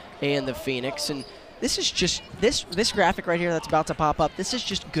Patterson and the Phoenix. And this is just, this graphic right here that's about to pop up, this is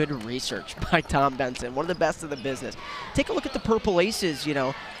just good research by Tom Benson, one of the best of the business. Take a look at the Purple Aces, you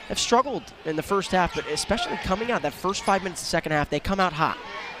know, have struggled in the first half, but especially coming out that first 5 minutes of the second half, they come out hot.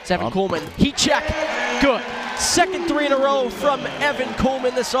 It's Evan Kuhlman, heat check, good. Second 3 in a row from Evan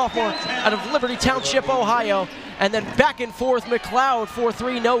Kuhlman, the sophomore out of Liberty Township, Ohio. And then back and forth, McLeod for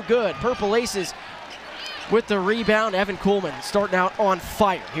 3, no good. Purple Aces with the rebound. Evan Kuhlman starting out on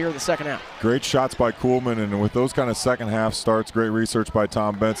fire here in the second half. Great shots by Kuhlman, and with those kind of second half starts, great research by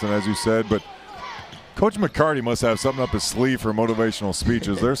Tom Benson, as you said. But Coach McCarty must have something up his sleeve for motivational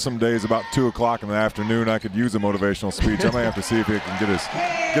speeches. There's some days about 2 o'clock in the afternoon I could use a motivational speech. I may have to see if he can get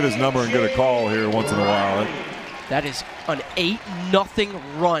his number and get a call here once in a while. That is an 8-0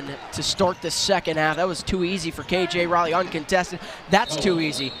 run to start the second half. That was too easy for KJ Riley, uncontested. That's too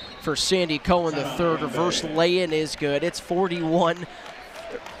easy for Sandy Cohen, the third. Reverse lay-in is good. It's 41-39.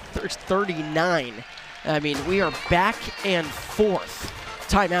 I mean, we are back and forth.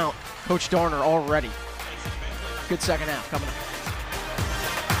 Timeout, Coach Darner already. Good second half coming up.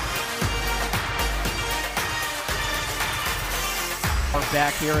 Are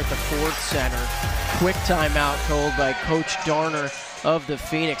back here at the Ford Center. Quick timeout called by Coach Darner of the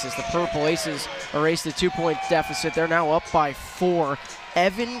Phoenix as the Purple Aces erase the 2-point deficit. They're now up by 4.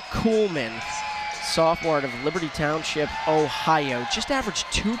 Evan Kuhlman, sophomore out of Liberty Township, Ohio, just averaged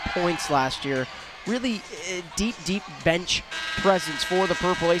 2 points last year. Really deep bench presence for the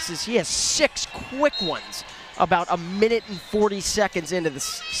Purple Aces. He has 6 quick ones about 1:40 into the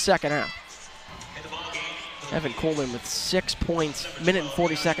second half. Evan Kuhlman with 6 points,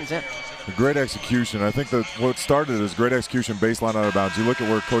 1:40 in. A great execution. I think that what started is great execution, baseline out of bounds. You look at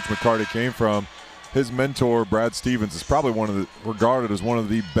where Coach McCarty came from. His mentor, Brad Stevens, is probably regarded as one of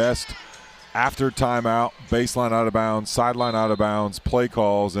the best after timeout, baseline out of bounds, sideline out of bounds, play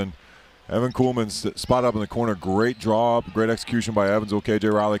calls. And Evan Kuhlman's spot up in the corner. Great draw up, great execution by Evansville.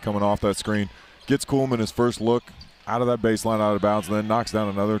 KJ Riley coming off that screen. Gets Kuhlman his first look out of that baseline out of bounds, and then knocks down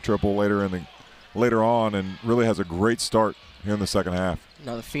another triple later on, and really has a great start here in the second half.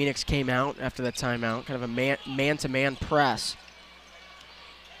 Now the Phoenix came out after that timeout, kind of a man-to-man press.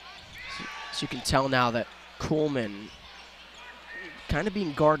 So you can tell now that Kuhlman kind of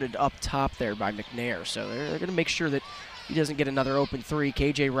being guarded up top there by McNair. So they're going to make sure that he doesn't get another open 3.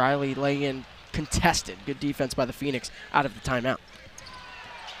 KJ Riley laying in contested. Good defense by the Phoenix out of the timeout.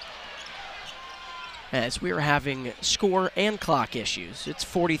 As we are having score and clock issues. It's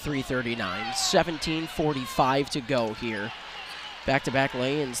 43-39, 17:45 to go here. Back-to-back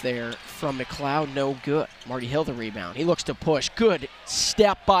lay-ins there from McLeod, no good. Marty Hill the rebound. He looks to push. Good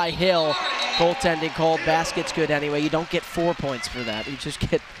step by Hill. Goaltending called. Basket's good anyway. You don't get 4 points for that. You just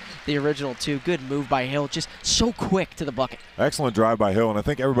get the original 2. Good move by Hill. Just so quick to the bucket. Excellent drive by Hill, and I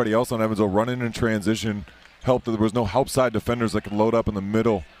think everybody else on Evansville running in transition helped. There was no help side defenders that could load up in the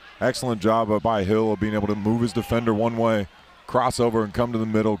middle. Excellent job by Hill of being able to move his defender one way, cross over and come to the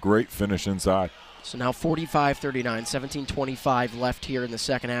middle. Great finish inside. So now 45-39, 17:25 left here in the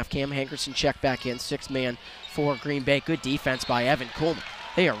second half. Cam Hankerson checked back in, 6th man for Green Bay. Good defense by Evan Kuhlman.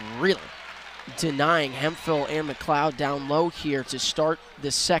 They are really denying Hemphill and McLeod down low here to start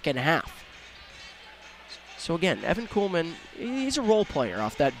the second half. So again, Evan Kuhlman, he's a role player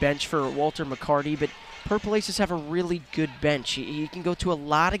off that bench for Walter McCarty, but Purple Aces have a really good bench. He can go to a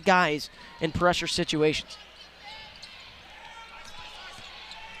lot of guys in pressure situations.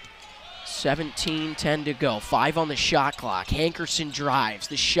 17-10 to go. 5 on the shot clock. Hankerson drives.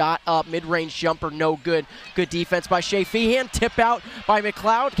 The shot up. Mid-range jumper, no good. Good defense by Shea Feehan. Tip out by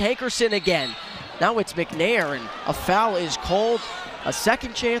McLeod. Hankerson again. Now it's McNair, and a foul is called. A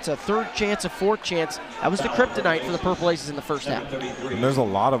second chance, a third chance, a fourth chance. That was the kryptonite for the Purple Aces in the first half. And there's a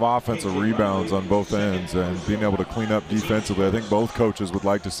lot of offensive rebounds on both ends, and being able to clean up defensively. I think both coaches would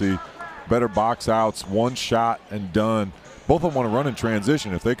like to see better box outs, one shot and done. Both of them want to run in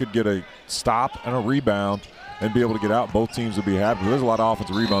transition. If they could get a stop and a rebound and be able to get out, both teams would be happy. There's a lot of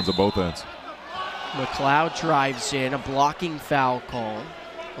offensive rebounds on both ends. McLeod drives in, a blocking foul call.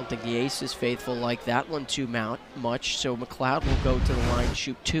 I don't think the Ace is faithful like that one too much, so McLeod will go to the line to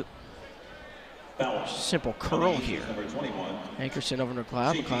shoot 2. Simple curl here. Hankerson over to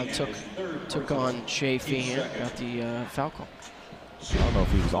McLeod. McLeod took on Shea Feehan, got the foul call. I don't know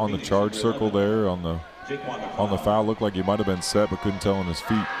if he was on the charge circle there on the foul. Looked like he might have been set, but couldn't tell on his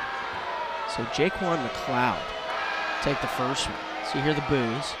feet. So Jaquan McLeod take the first one. So you hear the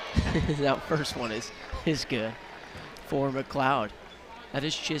boos. That first one is good for McLeod. That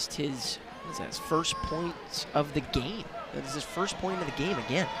is just his first point of the game. That is his first point of the game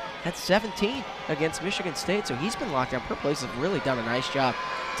again. That's 17 against Michigan State, so he's been locked down. Purple Aces have really done a nice job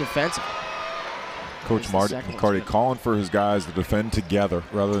defensively. Coach McCarty calling for his guys to defend together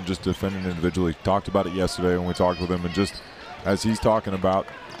rather than just defending individually. Talked about it yesterday when we talked with him, and just as he's talking about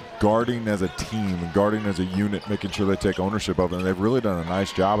guarding as a team and guarding as a unit, making sure they take ownership of it, and they've really done a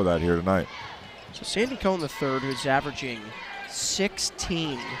nice job of that here tonight. So Sandy Cohn III, who's averaging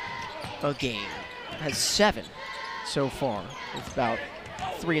 16 a game, has 7 so far, with about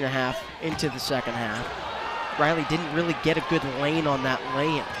 3.5 into the second half. Riley didn't really get a good lane on that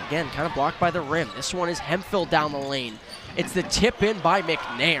lane. Again, kind of blocked by the rim. This one is Hemphill down the lane. It's the tip in by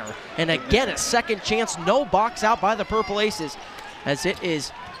McNair. And again, a second chance, no box out by the Purple Aces, as it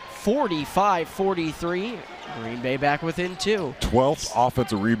is 45-43. Green Bay back within 2. 12th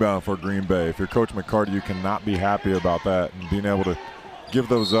offensive rebound for Green Bay. If you're Coach McCarty, you cannot be happy about that and being able to give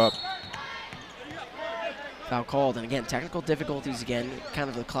those up. Foul called, and again, technical difficulties again, kind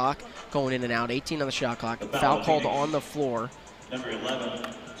of the clock going in and out. 18 on the shot clock. Foul called on the floor. Number 11,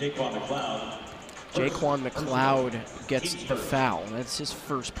 Jaquan McLeod. Jaquan McLeod gets the foul. That's his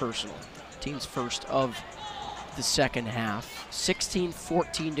first personal. Team's first of the second half.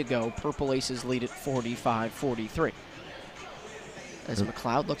 16-14 to go. Purple Aces lead at 45-43. As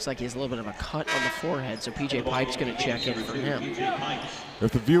McLeod looks like he has a little bit of a cut on the forehead, so PJ Pipe's going to check in for him.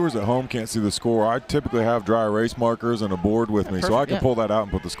 If the viewers at home can't see the score, I typically have dry erase markers and a board with me, so I can pull that out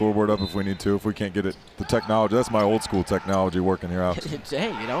and put the scoreboard up if we need to, if we can't get it. The technology, that's my old school technology working here out. Hey,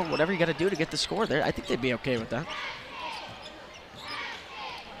 you know, whatever you got to do to get the score there, I think they'd be okay with that.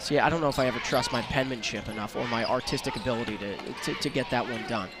 See, I don't know if I ever trust my penmanship enough or my artistic ability to get that one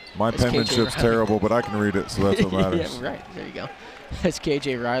done. My penmanship's terrible, but I can read it, so that's what matters. Yeah, right. There you go. That's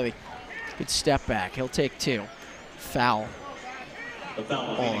KJ Riley. Good step back. He'll take 2. Foul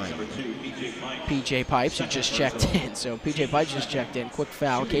on PJ Pipes, who just checked in. So PJ Pipes just checked in. Quick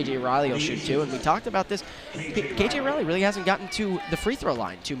foul. KJ Riley will shoot 2. And we talked about this. KJ Riley really hasn't gotten to the free throw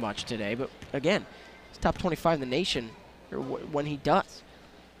line too much today. But again, he's top 25 in the nation when he does.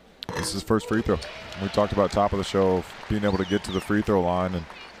 This is his first free throw. We talked about top of the show of being able to get to the free throw line. And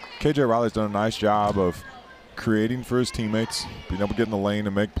KJ Riley's done a nice job of creating for his teammates, being able to get in the lane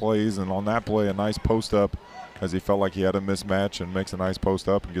and make plays, and on that play, a nice post up as he felt like he had a mismatch and makes a nice post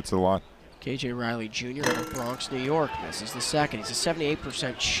up and gets to the line. KJ Riley Jr. out of Bronx, New York, misses the second. He's a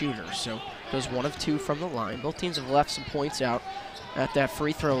 78% shooter, so goes 1 of 2 from the line. Both teams have left some points out at that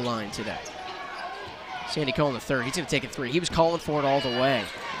free throw line today. Sandy Cohn III, he's going to take it 3. He was calling for it all the way.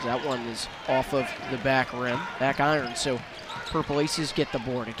 That one is off of the back rim, back iron, so Purple Aces get the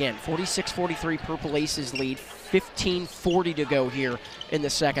board. Again, 46-43, Purple Aces lead. 15-40 to go here in the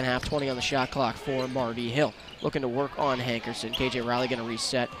second half. 20 on the shot clock for Marty Hill. Looking to work on Hankerson. KJ Riley going to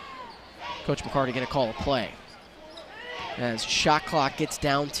reset. Coach McCarty going to call a play. As shot clock gets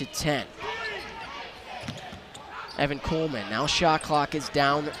down to 10. Evan Coleman, now shot clock is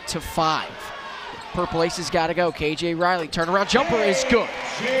down to 5. Purple Aces got to go. KJ Riley, turnaround jumper is good.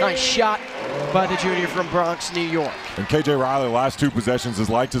 Nice shot by the junior from Bronx, New York. And KJ Riley, last 2 possessions, has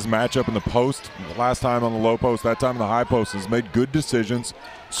liked his matchup in the post. Last time on the low post, that time in the high post, has made good decisions,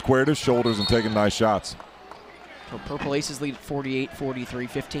 squared his shoulders, and taken nice shots. So Purple Aces lead at 48-43,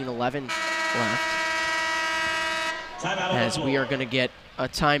 15-11 left. As we are going to get a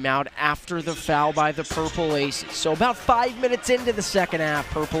timeout after the foul by the Purple Aces. So about 5 minutes into the second half,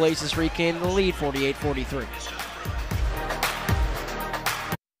 Purple Aces regain the lead, 48-43.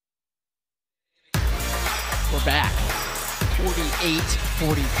 We're back,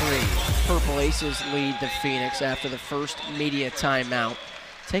 48-43. Purple Aces lead the Phoenix after the first media timeout.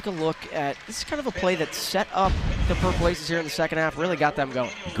 Take a look at, this is kind of a play that set up the Purple Aces here in the second half, really got them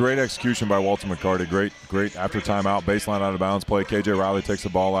going. Great execution by Walter McCarty. Great after timeout, baseline out of bounds play. KJ Riley takes the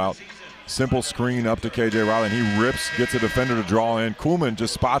ball out. Simple screen up to KJ Riley, and he rips, gets a defender to draw in. Kuhlman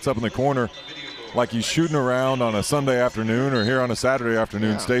just spots up in the corner like he's shooting around on a Sunday afternoon or here on a Saturday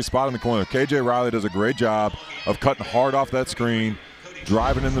afternoon. Stays spot in the corner. KJ Riley does a great job of cutting hard off that screen,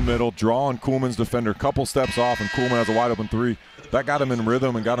 driving in the middle, drawing Kuhlman's defender, couple steps off, and Kuhlman has a wide open three. That got him in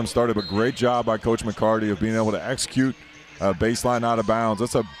rhythm and got him started, but great job by Coach McCarty of being able to execute baseline out of bounds.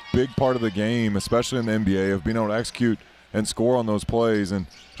 That's a big part of the game, especially in the NBA, of being able to execute and score on those plays, and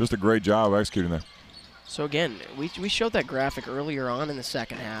just a great job of executing there. So again, we showed that graphic earlier on in the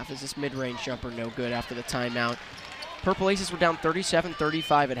second half. Is this mid-range jumper no good after the timeout? Purple Aces were down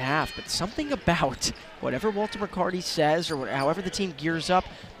 37-35 at half, but something about whatever Walter McCarty says or however the team gears up,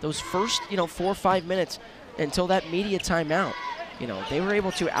 those first 4 or 5 minutes until that media timeout, they were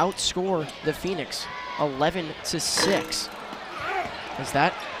able to outscore the Phoenix 11-6. As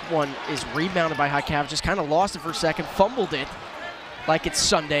that one is rebounded by Hakav, just kind of lost it for a second, fumbled it like it's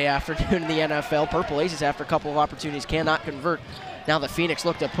Sunday afternoon in the NFL. Purple Aces, after a couple of opportunities, cannot convert. Now the Phoenix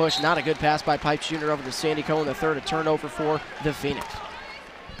look to push. Not a good pass by Pipes Jr. over to Sandy Cohen, the third, a turnover for the Phoenix.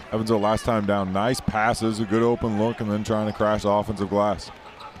 Evansville last time down, nice passes, a good open look, and then trying to crash the offensive glass.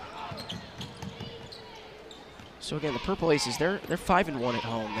 So again, the Purple Aces, they're 5-1 at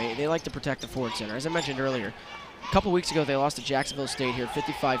home. They like to protect the Ford Center. As I mentioned earlier, a couple weeks ago they lost to Jacksonville State here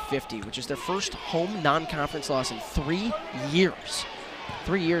 55-50, which is their first home non-conference loss in 3 years.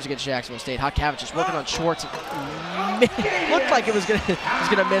 3 years against Jacksonville State. Hakavich is working on Schwartz. Looked like it was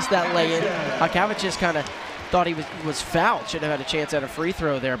gonna miss that lay-in. Hakavich just kind of thought he was fouled. Should have had a chance at a free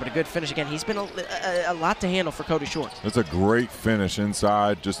throw there, but a good finish. Again, he's been a lot to handle for Cody Schwartz. It's a great finish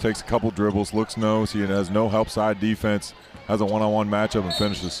inside. Just takes a couple dribbles, looks nose. He has no help side defense. Has a one-on-one matchup and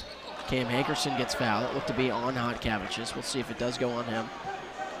finishes. Cam Hankerson gets fouled. It looked to be on Hatkavich's. We'll see if it does go on him.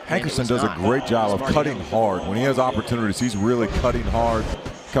 Hankerson does a great job of cutting hard. When he has opportunities, he's really cutting hard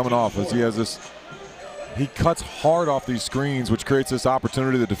coming off as he has this. He cuts hard off these screens, which creates this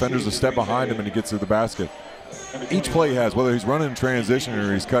opportunity. The defender's a step behind him and he gets to the basket. Each play he has, whether he's running in transition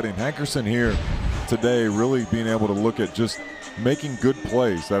or he's cutting. Hankerson here today really being able to look at just making good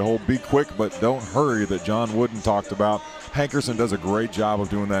plays. That whole be quick but don't hurry that John Wooden talked about. Hankerson does a great job of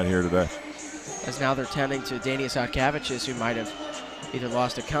doing that here today. As now they're tending to Danius Hatkavich's, who might have either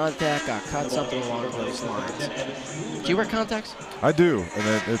lost a contact, got cut, something along those lines. Do you wear contacts? I do,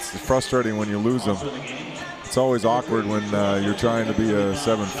 and it's frustrating when you lose them. It's always awkward when you're trying to be a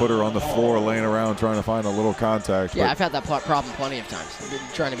 7-footer on the floor laying around trying to find a little contact. Yeah, I've had that problem plenty of times,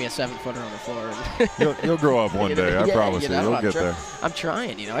 trying to be a 7-footer on the floor. You'll grow up one day, I promise you. You'll get there. I'm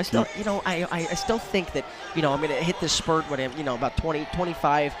trying, I still, I still think that, I'm going to hit this spurt when I'm, about 20,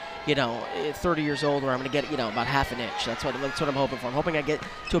 25, 30 years old, where I'm going to get, about half an inch. That's what I'm hoping for. I'm hoping I get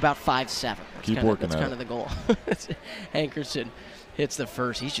to about 5'7". Keep working That's kind of the goal. Hankerson hits the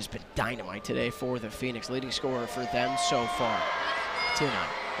first. He's just been dynamite today for the Phoenix, leading scorer for them so far.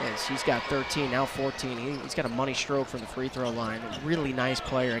 As he's got 13, now 14. He's got a money stroke from the free throw line. A really nice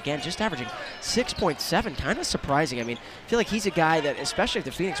player. Again, just averaging 6.7, kind of surprising. I feel like he's a guy that, especially if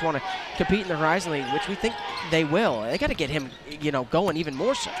the Phoenix want to compete in the Horizon League, which we think they will, they got to get him, going even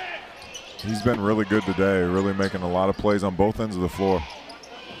more so. He's been really good today, really making a lot of plays on both ends of the floor.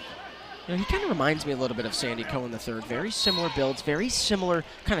 He kind of reminds me a little bit of Sandy Cohen III. Very similar builds, very similar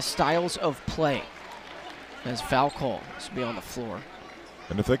kind of styles of play. As foul call to be on the floor.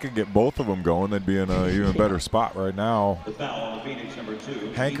 And if they could get both of them going, they'd be in an even better spot right now.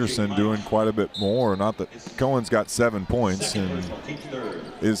 Hankerson doing quite a bit more. Not that Cohen's got 7 points and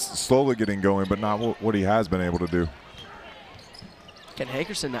is slowly getting going, but not what he has been able to do. Again,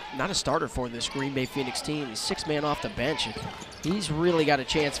 Hankerson, not a starter for this Green Bay Phoenix team. He's 6 man off the bench. He's really got a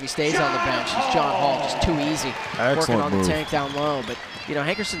chance if he stays on the bench. It's John Hall, just too easy. Excellent working on move. The tank down low. But,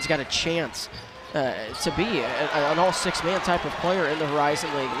 Hankerson's got a chance to be an all 6 man type of player in the Horizon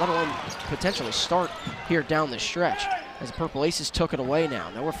League, let alone potentially start here down the stretch. As the Purple Aces took it away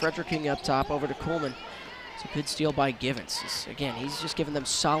now. Now we're Frederick King up top over to Kuhlman. It's a good steal by Givens. Again, he's just giving them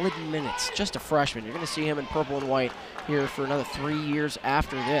solid minutes. Just a freshman. You're going to see him in purple and white here for another 3 years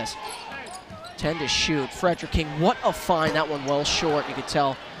after this. 10 to shoot. Frederick King, what a find. That one well short. You could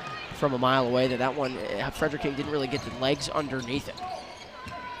tell from a mile away that one, Frederick King didn't really get the legs underneath it.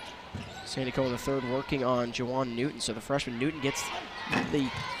 Sandy Cohen III working on Jawan Newton. So the freshman Newton gets the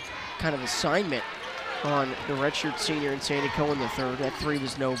kind of assignment on the redshirt senior in Sandy Cohen III. That three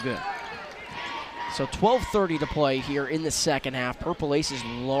was no good. So 12:30 to play here in the second half. Purple Aces'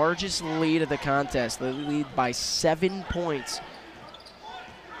 largest lead of the contest. They lead by 7 points.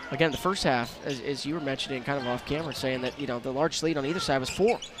 Again, the first half, as you were mentioning kind of off camera, saying that, the largest lead on either side was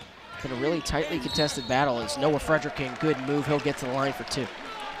 4. It's been a really tightly contested battle. It's Noah Frederick King. Good move. He'll get to the line for 2.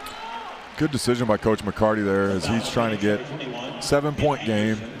 Good decision by Coach McCarty there as he's trying to get 7-point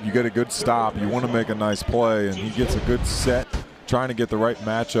game. You get a good stop. You want to make a nice play, and he gets a good set, trying to get the right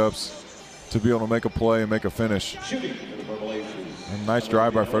matchups to be able to make a play and make a finish. And nice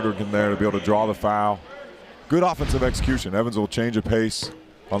drive by Frederick in there to be able to draw the foul. Good offensive execution. Evansville change of pace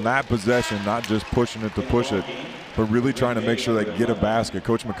on that possession, not just pushing it to push it, but really trying to make sure they get a basket.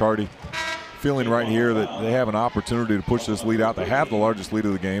 Coach McCarty feeling right here that they have an opportunity to push this lead out. They have the largest lead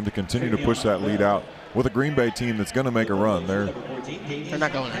of the game to continue to push that lead out with a Green Bay team that's going to make a run. They're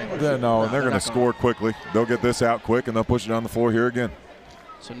not going anywhere. No, and they're going to score quickly. They'll get this out quick, and they'll push it on the floor here again.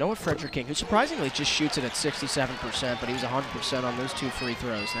 So Noah Frederick King, who surprisingly just shoots it at 67%, but he was 100% on those 2 free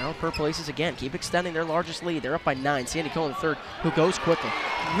throws. Now Purple Aces again keep extending their largest lead. They're up by 9. Sandy Cohen III, who goes quickly.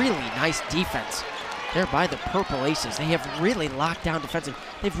 Really nice defense there by the Purple Aces. They have really locked down defensive.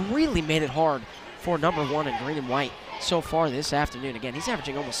 They've really made it hard for number 1 in green and white so far this afternoon. Again, he's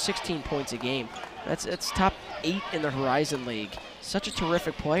averaging almost 16 points a game. That's top 8 in the Horizon League. Such a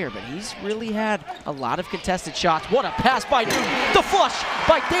terrific player, but he's really had a lot of contested shots. What a pass by Newton. The flush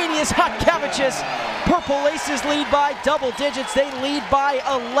by Danius Hotkevicius. Purple Aces lead by double digits. They lead by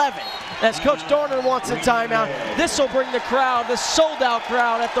 11. As Coach Dorner wants a timeout, this will bring the crowd, the sold-out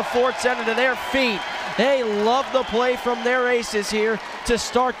crowd at the Ford Center to their feet. They love the play from their Aces here to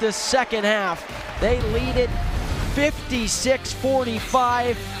start the second half. They lead it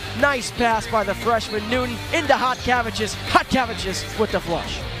 56-45. Nice pass by the freshman Newton into Hotkevicius. Hotkevicius with the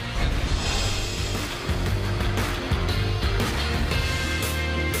flush.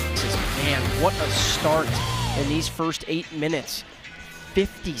 Man, what a start in these first 8 minutes.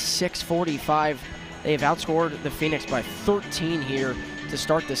 56-45. They've outscored the Phoenix by 13 here to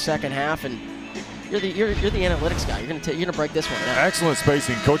start the second half, and you're the analytics guy. You're gonna break this one down. Excellent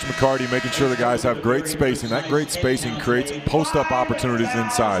spacing. Coach McCarty making sure the guys have great spacing. That great spacing creates post-up opportunities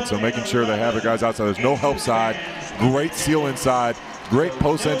inside. So making sure they have the guys outside. There's no help side. Great seal inside. Great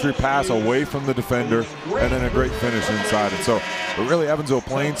post-entry pass away from the defender, and then a great finish inside. And so, but really, Evansville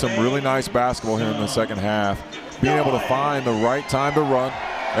playing some really nice basketball here in the second half, being able to find the right time to run.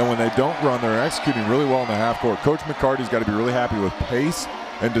 And when they don't run, they're executing really well in the half court. Coach McCarty's got to be really happy with pace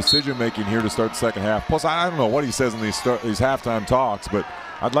and decision-making here to start the second half. Plus, I don't know what he says in these halftime talks, but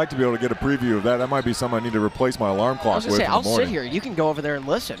I'd like to be able to get a preview of that. That might be something I need to replace my alarm clock with in the morning. I'll sit here. You can go over there and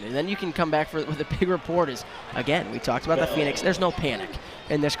listen, and then you can come back with a big report. Again, we talked about the Phoenix. There's no panic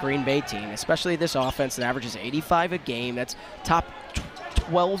in this Green Bay team, especially this offense that averages 85 a game. That's top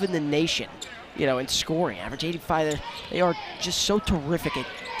 12 in the nation, in scoring. Average 85. They are just so terrific at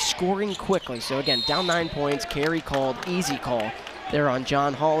scoring quickly. So, again, down 9 points, carry called, easy call there on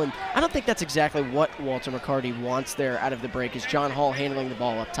John Hall, and I don't think that's exactly what Walter McCarty wants there out of the break, is John Hall handling the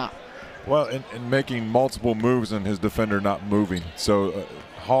ball up top. Well, and making multiple moves and his defender not moving. So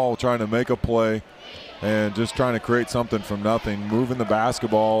Hall trying to make a play and just trying to create something from nothing, moving the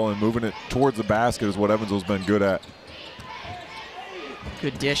basketball and moving it towards the basket is what Evansville's been good at.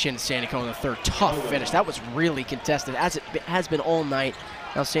 Good dish in Sandy Cohen III. Tough finish. That was really contested, as it has been all night.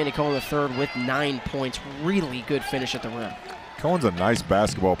 Now Sandy Cohen III with 9 points. Really good finish at the rim. Cohen's a nice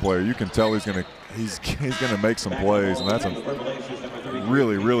basketball player. You can tell he's gonna make some plays, and that's a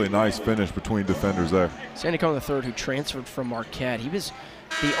really, really nice finish between defenders there. Sandy Cohen III, who transferred from Marquette. He was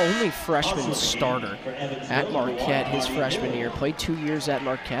the only freshman starter at Marquette his freshman year. Played 2 years at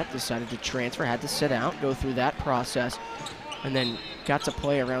Marquette, decided to transfer, had to sit out, go through that process, and then got to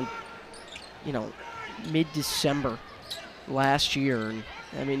play around, mid-December last year. And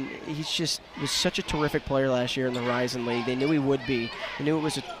I mean, was such a terrific player last year in the Horizon League. They knew he would be. They knew it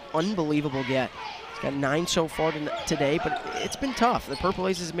was an unbelievable get. He's got 9 so far today, but it's been tough. The Purple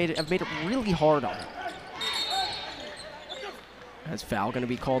Aces have made it really hard on him. As foul going to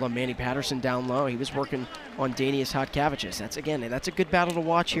be called on Manny Patterson down low. He was working on Danius Hotkevicius. That's a good battle to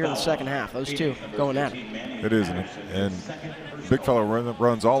watch here in the second half. Those two going at it. It is, and big fella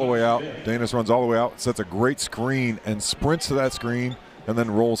runs all the way out. Danius runs all the way out, sets a great screen and sprints to that screen, and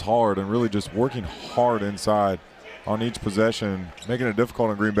then rolls hard and really just working hard inside on each possession, making it difficult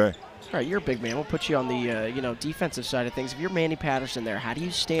on Green Bay. All right, you're a big man. We'll put you on the defensive side of things. If you're Manny Patterson there, how do you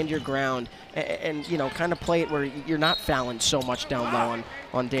stand your ground and kind of play it where you're not fouling so much down low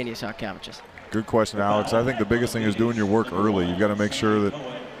on Danius Hotkevicius? Good question, Alex. I think the biggest thing is doing your work early. You've got to make sure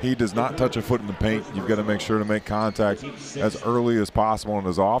that he does not touch a foot in the paint. You've got to make sure to make contact as early as possible and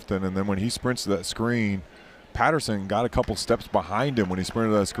as often. And then when he sprints to that screen, Patterson got a couple steps behind him when he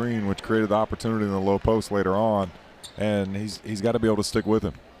sprinted to that screen, which created the opportunity in the low post later on. And he's got to be able to stick with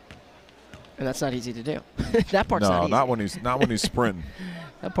him. And that's not easy to do. That part's not easy. No, not when he's sprinting.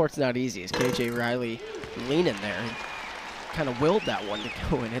 That part's not easy. As KJ Riley leaning there, kind of willed that one to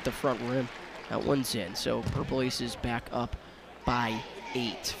go and hit the front rim. That one's in. So Purple Aces back up by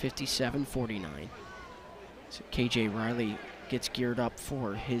 8, 57-49. So KJ Riley gets geared up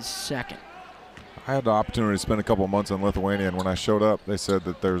for his second. I had the opportunity to spend a couple months in Lithuania, and when I showed up, they said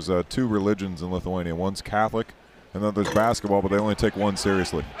that there's 2 religions in Lithuania. One's Catholic, and then there's basketball, but they only take one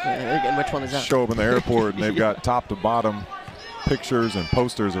seriously. And which one is that? Show up in the airport, and they've got top to bottom pictures and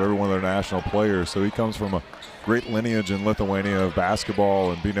posters of every one of their national players. So he comes from a great lineage in Lithuania of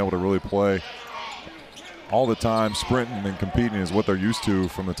basketball and being able to really play all the time. Sprinting and competing is what they're used to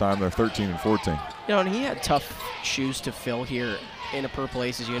from the time they're 13 and 14. And he had tough shoes to fill here in a Purple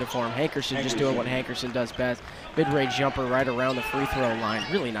Aces uniform. Hankerson just doing what Hankerson does best. Mid-range jumper right around the free throw line.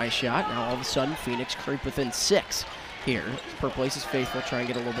 Really nice shot. Now all of a sudden Phoenix creep within 6 here. Purple Aces faithful try and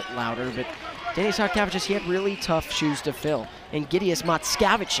get a little bit louder, but Danius Hotkevicius, he had really tough shoes to fill. And Gideus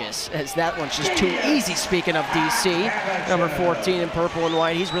Matskavicius, as that one's just too easy, speaking of DC. Number 14 in purple and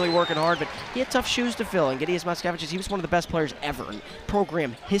white. He's really working hard, but he had tough shoes to fill. And Gideus Matskavicius, he was one of the best players ever in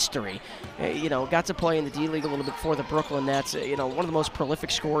program history. Got to play in the D-League a little bit for the Brooklyn Nets. One of the most prolific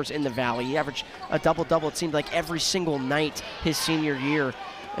scorers in the Valley. He averaged a double-double, it seemed like, every single night his senior year,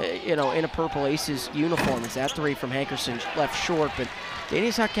 in a Purple Aces uniform. As that 3 from Hankerson left short, but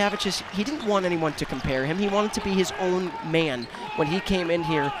Danius Hotkevicius, he didn't want anyone to compare him. He wanted to be his own man when he came in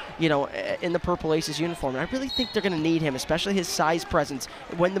here, in the Purple Aces uniform. And I really think they're going to need him, especially his size presence,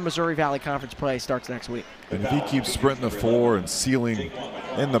 when the Missouri Valley Conference play starts next week. And if he keeps sprinting the floor and sealing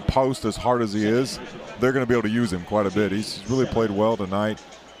in the post as hard as he is, they're going to be able to use him quite a bit. He's really played well tonight,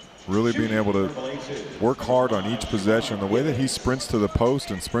 really being able to work hard on each possession. The way that he sprints to the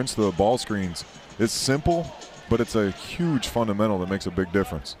post and sprints to the ball screens is simple, but it's a huge fundamental that makes a big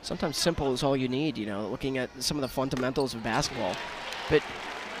difference. Sometimes simple is all you need, looking at some of the fundamentals of basketball. But,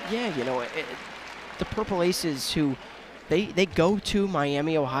 yeah, the Purple Aces, who they go to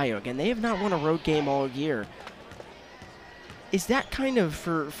Miami, Ohio. Again, they have not won a road game all year. Is that kind of,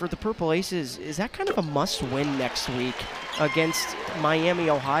 for the Purple Aces, is that kind of a must-win next week against Miami,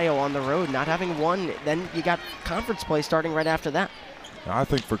 Ohio on the road? Not having won, then you got conference play starting right after that. I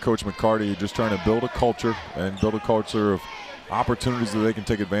think for Coach McCarty, just trying to build a culture and build a culture of opportunities that they can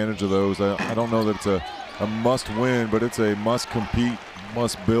take advantage of those. I don't know that it's a must-win, but it's a must-compete,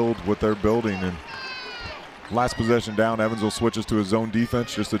 must-build what they're building. And last possession down, Evansville switches to a zone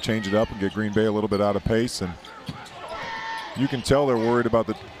defense just to change it up and get Green Bay a little bit out of pace. And you can tell they're worried about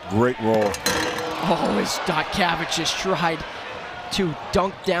the great roll. Oh, as Hotkevicius tried to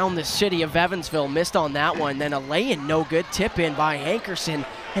dunk down the city of Evansville. Missed on that one. Then a lay-in, no good. Tip in by Hankerson.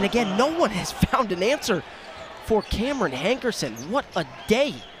 And again, no one has found an answer for Cameron Hankerson. What a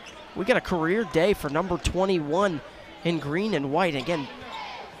day. We got a career day for number 21 in green and white. Again,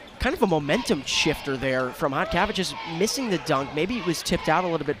 kind of a momentum shifter there from Hotkevicius, missing the dunk. Maybe it was tipped out a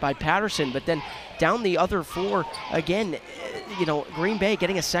little bit by Patterson, but then down the other floor, again, Green Bay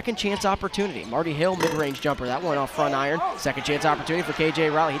getting a second chance opportunity. Marty Hill, mid-range jumper. That one off front iron. Second chance opportunity for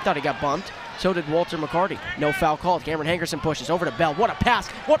KJ Riley. He thought he got bumped. So did Walter McCarty. No foul called. Cameron Hankerson pushes over to Bell. What a pass.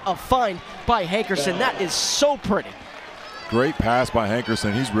 What a find by Hankerson. That is so pretty. Great pass by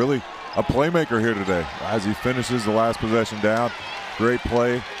Hankerson. He's really a playmaker here today as he finishes the last possession down. Great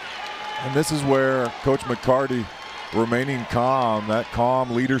play. And this is where Coach McCarty remaining calm. That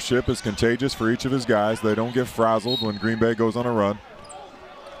calm leadership is contagious for each of his guys. They don't get frazzled when Green Bay goes on a run.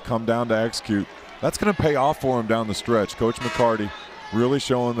 Come down to execute. That's going to pay off for him down the stretch. Coach McCarty really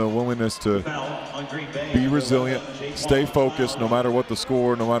showing the willingness to be resilient, stay focused no matter what the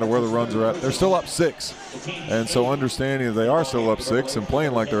score, no matter where the runs are at. They're still up 6. And so understanding that they are still up 6 and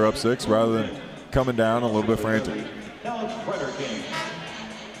playing like they're up 6 rather than coming down a little bit frantic.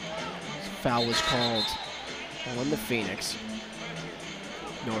 Foul was called on the Phoenix.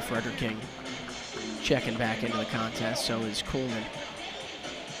 Noah Frederick King checking back into the contest, so is Coolman.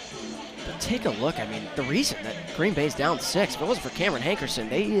 But take a look, I mean, the reason that Green Bay's down 6, if it wasn't for Cameron Hankerson,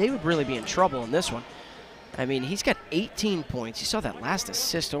 they would really be in trouble in this one. I mean, he's got 18 points. You saw that last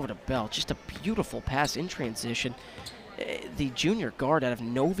assist over to Bell. Just a beautiful pass in transition. the junior guard out of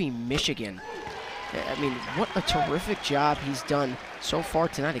Novi, Michigan. I mean, what a terrific job he's done so far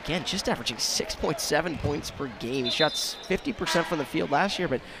tonight. Again, just averaging 6.7 points per game. He shot 50% from the field last year,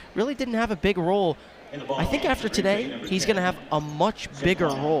 but really didn't have a big role. I think after today, he's going to have a much bigger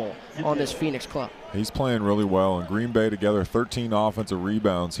role on this Phoenix club. He's playing really well, and Green Bay together 13 offensive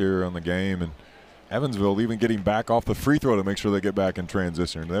rebounds here on the game, and Evansville even getting back off the free throw to make sure they get back in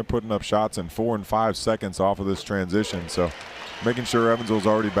transition. They're putting up shots in 4 and 5 seconds off of this transition, so making sure Evansville's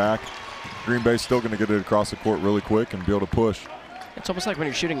already back. Green Bay's still going to get it across the court really quick and be able to push. It's almost like when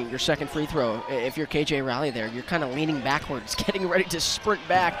you're shooting your second free throw. If you're KJ Riley there, you're kind of leaning backwards, getting ready to sprint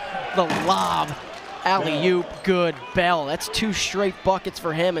back. The lob, alley-oop, good. Bell, that's 2 straight buckets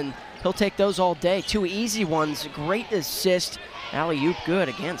for him, and he'll take those all day. 2 easy ones, great assist. Alley-oop good.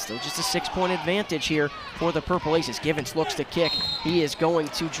 Again, still just a 6-point advantage here for the Purple Aces. Givens looks to kick. He is going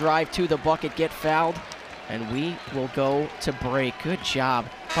to drive to the bucket, get fouled, and we will go to break. Good job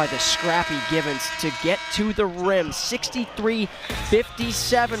by the scrappy Givens to get to the rim.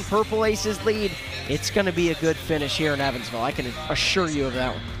 63-57, Purple Aces lead. It's going to be a good finish here in Evansville. I can assure you of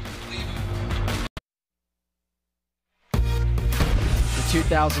that one. The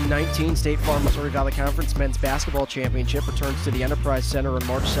 2019 State Farm Missouri Valley Conference Men's Basketball Championship returns to the Enterprise Center on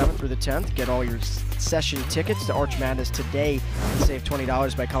March 7th through the 10th. Get all your session tickets to Arch Madness today and save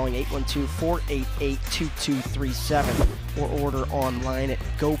 $20 by calling 812-488-2237 or order online at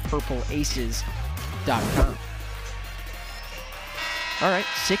gopurpleaces.com. All right,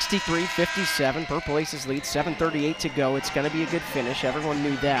 63-57, Purple Aces lead, 7:38 to go. It's going to be a good finish. Everyone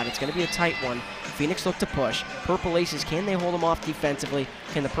knew that. It's going to be a tight one. Phoenix looked to push. Purple Aces, can they hold them off defensively?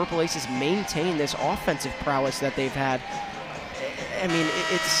 Can the Purple Aces maintain this offensive prowess that they've had? I mean,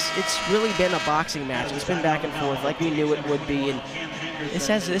 it's really been a boxing match. It's been back and forth like we knew it would be, and this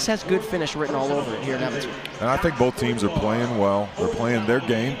has good finish written all over it here in Evansville. And I think both teams are playing well. They're playing their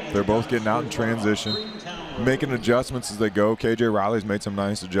game. They're both getting out in transition, making adjustments as they go. KJ Riley's made some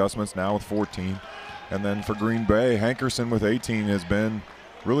nice adjustments now with 14. And then for Green Bay, Hankerson with 18 has been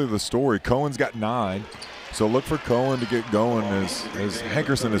really the story. Cohen's got 9. So look for Cohen to get going as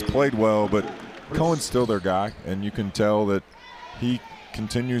Hankerson has played well, but Cohen's still their guy, and you can tell that he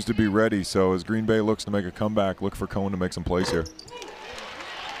continues to be ready. So as Green Bay looks to make a comeback, look for Cohen to make some plays here.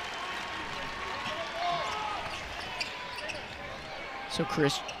 So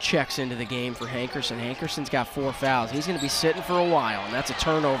Chris checks into the game for Hankerson. Hankerson's got 4 fouls. He's going to be sitting for a while, and that's a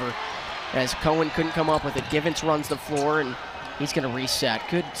turnover as Cohen couldn't come up with it. Givens runs the floor, and he's going to reset.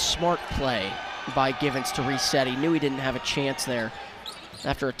 Good, smart play by Givens to reset. He knew he didn't have a chance there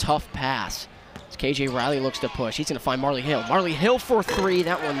after a tough pass. As KJ Riley looks to push. He's going to find Marley Hill. Marley Hill for 3.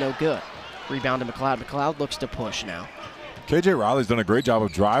 That one no good. Rebound to McLeod. McLeod looks to push now. KJ Riley's done a great job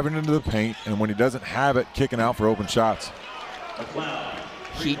of driving into the paint, and when he doesn't have it, kicking out for open shots.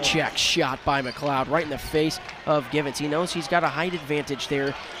 Heat check shot by McLeod right in the face of Givens. He knows he's got a height advantage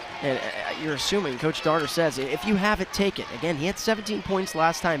there, and you're assuming, Coach Darter says, if you have it, take it. Again, he had 17 points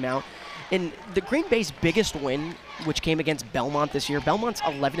last time out. And the Green Bay's biggest win, which came against Belmont this year, Belmont's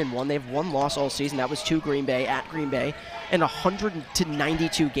 11-1. They have 1 loss all season. That was to Green Bay, at Green Bay. And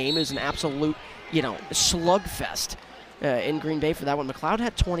 100-92 game. It was an absolute, slugfest in Green Bay for that one. McLeod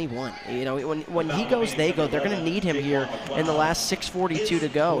had 21. When he goes, they go. They're going to need him here in the last 6:42 to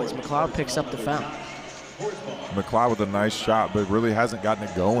go as McLeod picks up the foul. McLeod with a nice shot, but really hasn't gotten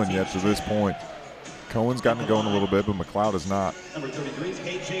it going yet to this point. Cohen's gotten it going a little bit, but McLeod is not. And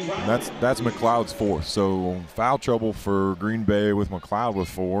that's McLeod's 4th. So foul trouble for Green Bay with McLeod with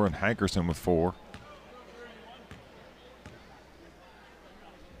 4 and Hankerson with 4.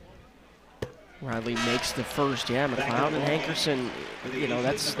 Riley makes the first. Yeah, McLeod and Hankerson,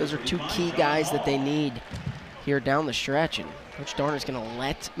 those are 2 key guys that they need here down the stretch. And Coach Darner's going to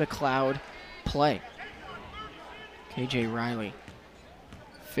let McLeod play. KJ Riley,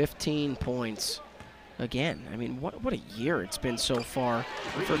 15 points. Again, I mean, what a year it's been so far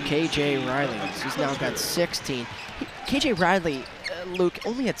for KJ Riley. He's now got 16. KJ Riley, Luke,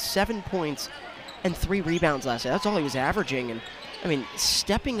 only had 7 points and 3 rebounds last night. That's all he was averaging. And I mean,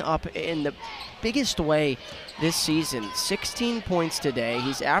 stepping up in the biggest way this season. 16 points today.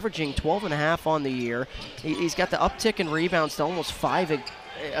 He's averaging 12.5 on the year. He's got the uptick in rebounds to almost 5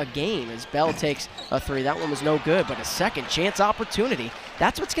 a game as Bell takes a 3. That one was no good, but a second chance opportunity.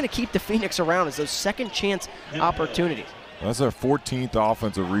 That's what's going to keep the Phoenix around, is those second chance opportunities. That's their 14th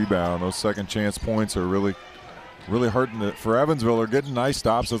offensive rebound. Those second chance points are really hurting it. For Evansville, they're getting nice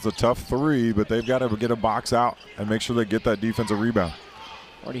stops. It's a tough 3, but they've got to get a box out and make sure they get that defensive rebound.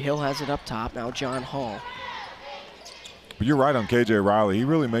 Marty Hill has it up top. Now John Hall. But you're right on KJ Riley. He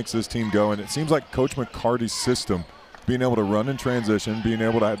really makes this team go, and it seems like Coach McCarty's system being able to run in transition, being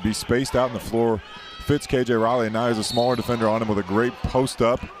able to be spaced out in the floor, fits KJ Riley, and now he's a smaller defender on him with a great post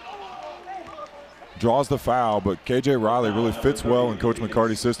up. Draws the foul, but KJ Riley really fits well in Coach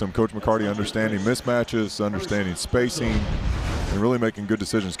McCarty's system. Coach McCarty understanding mismatches, understanding spacing, and really making good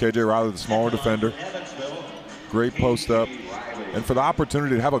decisions. KJ Riley, the smaller defender, great post up. And for the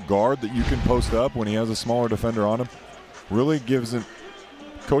opportunity to have a guard that you can post up when he has a smaller defender on him, really gives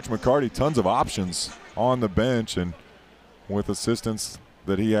Coach McCarty tons of options on the bench, and with assistants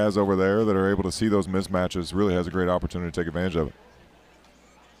that he has over there that are able to see those mismatches, really has a great opportunity to take advantage of it.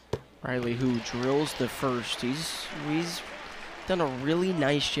 Riley, who drills the first, he's done a really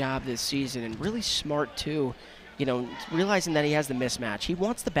nice job this season, and really smart too. You know, realizing that he has the mismatch. He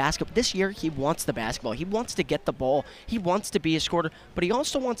wants the basketball. This year, he wants the basketball. He wants to get the ball. He wants to be a scorer, but he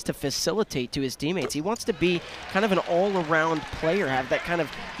also wants to facilitate to his teammates. He wants to be kind of an all-around player, have that kind of,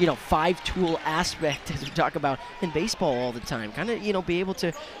 you know, five-tool aspect, as we talk about in baseball all the time. Kind of, you know, be able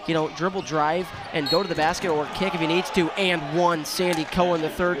to, you know, dribble, drive, and go to the basket or kick if he needs to. And one, Sandy Cohen, the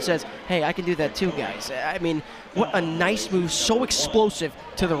third, says, hey, I can do that too, guys. I mean, what a nice move, so explosive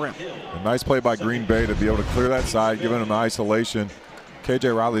to the rim. A nice play by Green Bay to be able to clear that side, giving him isolation.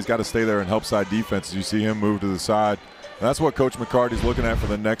 KJ Riley's got to stay there and help side defense as you see him move to the side. And that's what Coach McCarty's looking at for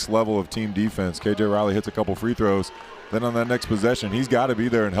the next level of team defense. KJ Riley hits a couple free throws. Then on that next possession, he's got to be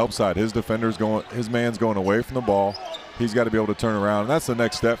there and help side. His man's going away from the ball. He's got to be able to turn around. And that's the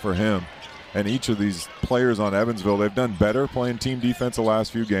next step for him. And each of these players on Evansville, they've done better playing team defense the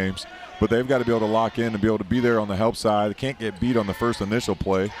last few games, but they've got to be able to lock in and be able to be there on the help side. They can't get beat on the first initial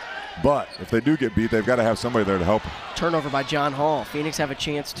play, but if they do get beat, they've got to have somebody there to help them. Turnover by John Hall. Phoenix have a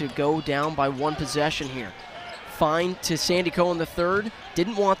chance to go down by one possession here. Fine to Sandy Cohen the third.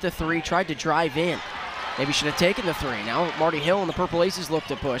 Didn't want the three, tried to drive in. Maybe should have taken the three. Now Marty Hill and the Purple Aces look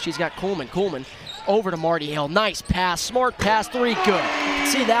to push. He's got Coleman. Coleman over to Marty Hill. Nice pass, smart pass, three, good.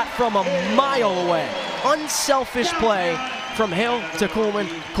 See that from a mile away. Unselfish play from Hill to Coleman.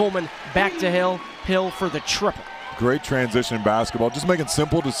 Coleman back to Hill. Hill for the triple. Great transition basketball. Just making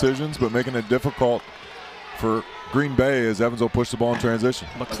simple decisions, but making it difficult for Green Bay as Evansville pushed the ball in transition.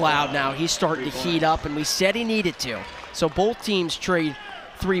 McLeod now, he's starting to heat up, and we said he needed to. So both teams trade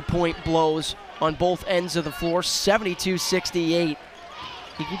three-point blows on both ends of the floor, 72-68.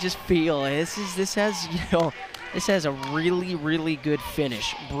 You can just feel this has a really, really good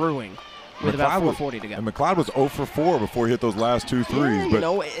finish brewing with about 4:40 to go. And McLeod was 0 for 4 before he hit those last two threes. Yeah, you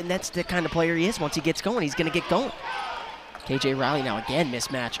know, and that's the kind of player he is. Once he gets going, he's going to get going. KJ Riley now again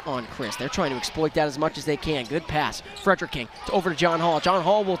mismatch on Chris. They're trying to exploit that as much as they can. Good pass. Frederick King. It's over to John Hall. John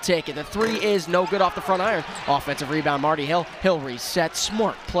Hall will take it. The three is no good off the front iron. Offensive rebound, Marty Hill. Hill resets.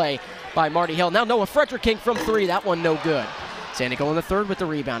 Smart play by Marty Hill. Now Noah Frederick King from three. That one no good. Sandy Cohen the third with the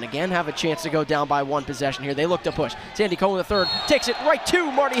rebound. Again, have a chance to go down by one possession here. They look to push. Sandy Cohen the third takes it right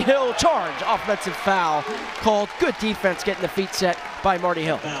to Marty Hill. Charge. Offensive foul called. Good defense getting the feet set by Marty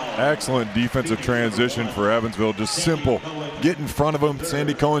Hill. Excellent defensive transition for Evansville. Just simple. Get in front of him.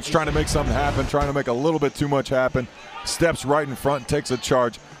 Sandy Cohen's trying to make something happen, trying to make a little bit too much happen. Steps right in front, takes a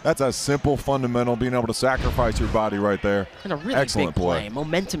charge. That's a simple, fundamental, being able to sacrifice your body right there. And a really excellent big play.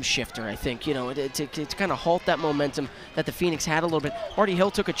 Momentum shifter, I think, you know, to kind of halt that momentum that the Phoenix had a little bit. Marty Hill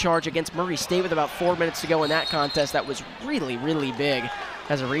took a charge against Murray State with about 4 minutes to go in that contest. That was really, really big,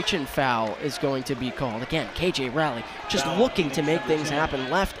 as a reach-in foul is going to be called. Again, KJ Riley just looking to make things happen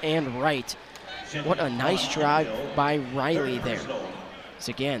left and right. What a nice drive by Riley there. So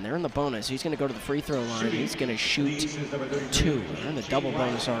again, they're in the bonus. He's going to go to the free throw line. He's going to shoot two. They're in the double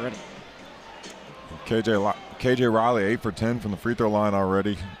bonus already. KJ Riley 8 for 10 from the free throw line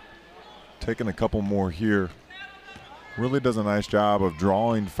already. Taking a couple more here. Really does a nice job of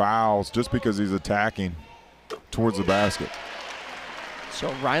drawing fouls just because he's attacking towards the basket.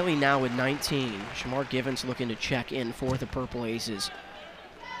 So Riley now with 19. Shamar Givens looking to check in for the Purple Aces.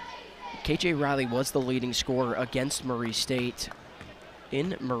 KJ Riley was the leading scorer against Murray State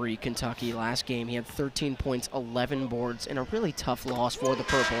in Murray, Kentucky last game. He had 13 points, 11 boards, and a really tough loss for the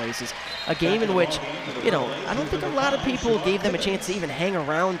Purple Aces. A game in which, you know, I don't think a lot of people gave them a chance to even hang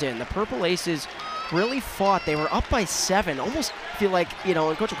around in. The Purple Aces really fought. They were up by 7. Almost feel like, you know,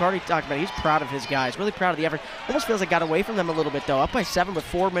 and Coach McCarty talked about it, he's proud of his guys, really proud of the effort. Almost feels like got away from them a little bit, though. Up by 7 with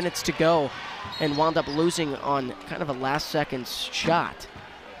 4 minutes to go, and wound up losing on kind of a last-second shot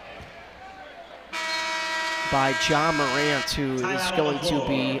by Ja Morant, who is going to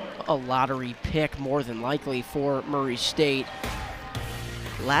be a lottery pick more than likely for Murray State.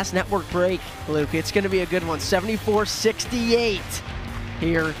 Last network break, Luke. It's going to be a good one. 74-68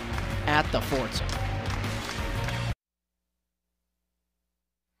 here at the Fort Zone.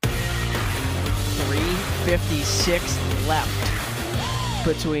 2:56 left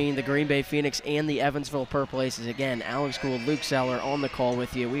between the Green Bay Phoenix and the Evansville Purple Aces. Again, Alex Gould, Luke Zeller on the call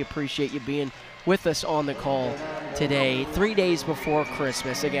with you. We appreciate you being with us on the call today, 3 days before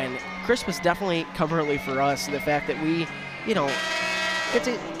Christmas. Again, Christmas definitely come early for us. The fact that we, you know, get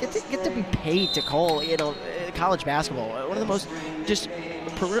to be paid to call, you know, college basketball, one of the most just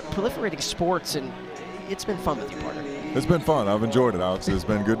proliferating sports, and it's been fun with you, partner. It's been fun. I've enjoyed it, Alex. It's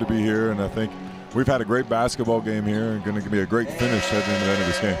been good to be here, and I think we've had a great basketball game here, and going to be a great finish heading into the end of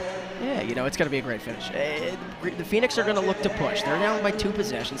this game. Yeah, you know, it's going to be a great finish. The Phoenix are going to look to push. They're down by 2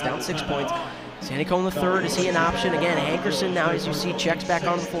 possessions, down 6 points. Sandy Cone III, is he an option? Again, Hankerson now, as you see, checks back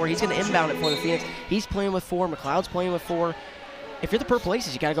on the floor. He's going to inbound it for the Phoenix. He's playing with 4. McLeod's playing with 4. If you're the Purple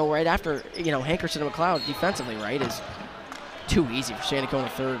Aces, you got to go right after, you know, Hankerson and McLeod defensively, right? Is too easy for Sandy Cone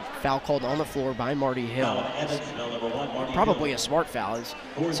III. Foul called on the floor by Marty Hill. Probably a smart foul, as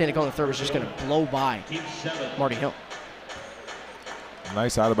Sandy Cone III was just going to blow by Marty Hill.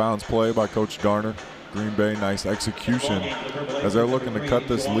 Nice out-of-bounds play by Coach Garner. Green Bay, nice execution as they're looking to cut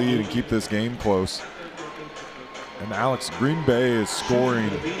this lead and keep this game close. And Alex, Green Bay is scoring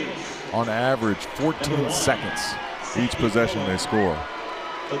on average 14 seconds each possession they score.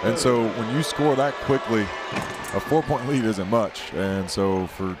 And so when you score that quickly, a 4-point lead isn't much. And so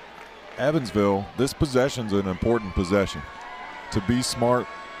for Evansville, this possession's an important possession. To be smart,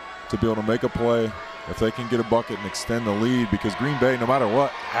 to be able to make a play, if they can get a bucket and extend the lead, because Green Bay, no matter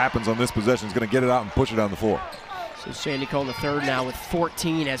what happens on this possession, is going to get it out and push it down the floor. So Sandy Cone III now with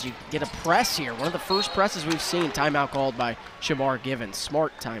 14 as you get a press here. One of the first presses we've seen. Timeout called by Shamar Givens.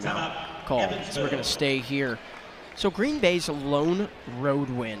 Smart timeout call. So we're going to stay here. So Green Bay's lone road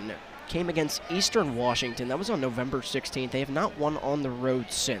win came against Eastern Washington. That was on November 16th. They have not won on the road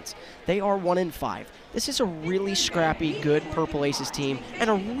since. They are 1-5. This is a really scrappy, good Purple Aces team and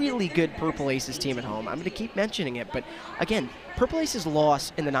a really good Purple Aces team at home. I'm going to keep mentioning it, but again, Purple Aces'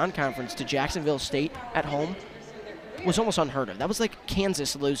 loss in the non-conference to Jacksonville State at home was almost unheard of. That was like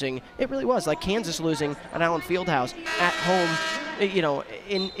Kansas losing. It really was like Kansas losing at Allen Fieldhouse at home, you know,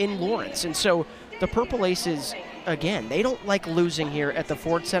 in Lawrence. And so the Purple Aces, again, they don't like losing here at the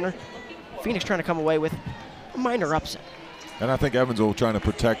Ford Center. Phoenix trying to come away with a minor upset. And I think Evansville trying to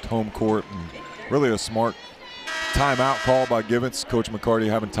protect home court, and really a smart timeout call by Givens. Coach McCarty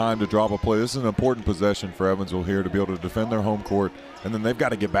having time to drop a play. This is an important possession for Evansville here to be able to defend their home court, and then they've got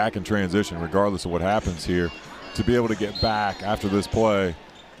to get back in transition regardless of what happens here. To be able to get back after this play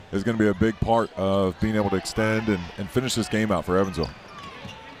is going to be a big part of being able to extend and finish this game out for Evansville.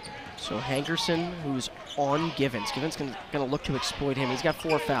 So Hankerson, who's on Givens. Givens going to look to exploit him. He's got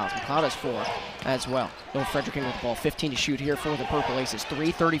 4 fouls. McLeod has 4 as well. Noah Frederick with the ball. 15 to shoot here for the Purple Aces.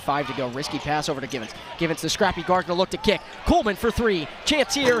 3:35 to go. Risky pass over to Givens. Givens, the scrappy guard, going to look to kick. Coleman for 3.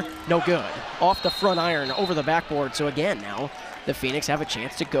 Chance here. No good. Off the front iron over the backboard. So again, now the Phoenix have a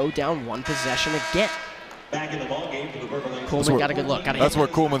chance to go down 1 possession again. Back in the ball game for the Purple Aces. Coleman got a good look. That's where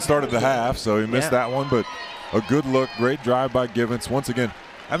Coleman started the half, so he missed that one, but a good look. Great drive by Givens. Once again,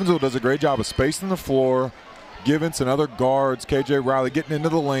 Evansville does a great job of spacing the floor. Givens and other guards, KJ Riley getting into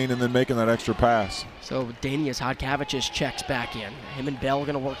the lane and then making that extra pass. So Danius Hodkavicius checks back in. Him and Bell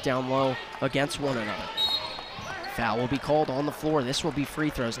going to work down low against one another. Foul will be called on the floor. This will be free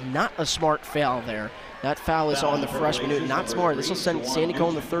throws. Not a smart foul there. That foul is on the freshman Newton. Not smart. This will send Sandy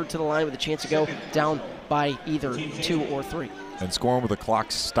Cone III to the line with a chance to go down by either 2 or 3. And scoring with a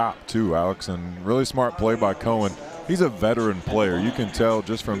clock stop too, Alex. And really smart play by Cohen. He's a veteran player. You can tell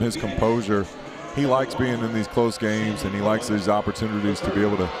just from his composure. He likes being in these close games, and he likes these opportunities to be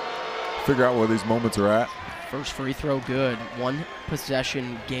able to figure out where these moments are at. First free throw good. 1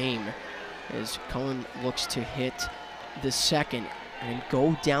 possession game as Cohen looks to hit the second and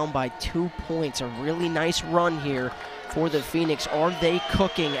go down by 2 points. A really nice run here for the Phoenix. Are they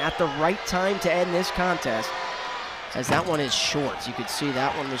cooking at the right time to end this contest? As that one is short. You could see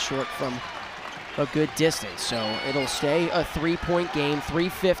that one was short from a good distance. So it'll stay a 3-point game.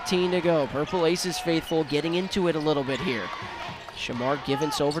 3:15 to go. Purple Aces faithful getting into it a little bit here. Shamar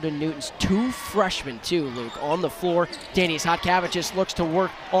Givens over to Newton's 2 freshmen too, Luke, on the floor. Danius Hodkavicius looks to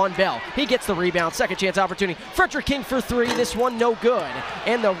work on Bell. He gets the rebound. Second chance opportunity. Frederick King for 3. This one no good.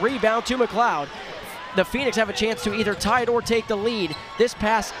 And the rebound to McLeod. The Phoenix have a chance to either tie it or take the lead. This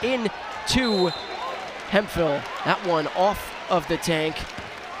pass into Hemphill. That one off of the tank.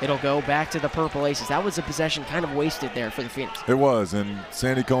 It'll go back to the Purple Aces. That was a possession kind of wasted there for the Phoenix. It was, and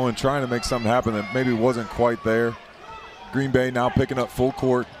Sandy Cohen trying to make something happen that maybe wasn't quite there. Green Bay now picking up full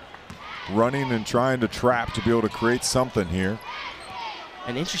court, running and trying to trap to be able to create something here.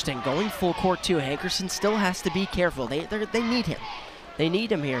 And interesting, going full court too. Hankerson still has to be careful. They need him. They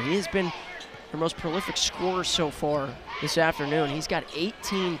need him here. He has been their most prolific scorer so far this afternoon. He's got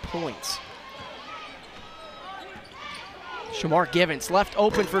 18 points. Shamar Givens left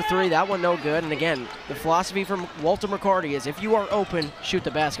open for three. That one no good. And again, the philosophy from Walter McCarty is if you are open, shoot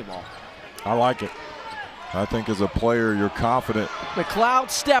the basketball. I like it. I think as a player, you're confident. McLeod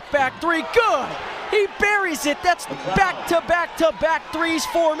step back three, good. He buries it. That's back-to-back-to-back threes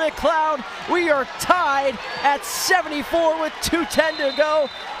for McLeod. We are tied at 74 with 2:10 to go.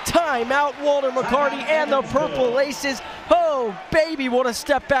 Timeout, Walter McCarty and the Purple Aces. Oh, baby, what a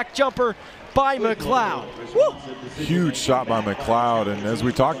step-back jumper by McLeod. Woo! Huge shot by McLeod, and as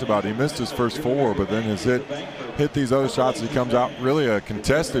we talked about, he missed his first four, but then has hit these other shots. He comes out really a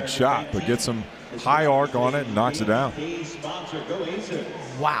contested shot, but gets some high arc on it and knocks it down.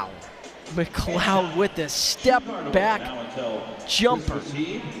 Wow. McLeod with the step back jumper.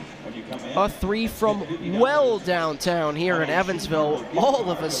 A three from well downtown here in Evansville. All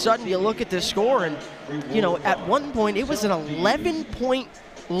of a sudden you look at this score and, you know, at one point it was an 11-point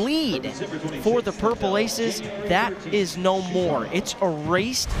lead for the Purple Aces. That is no more. It's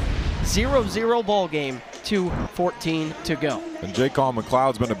erased. 0-0 ball game. 2:14 to go. And Jaycon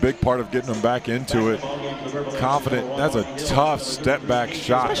McLeod's been a big part of getting them back into it. Confident. That's a tough step back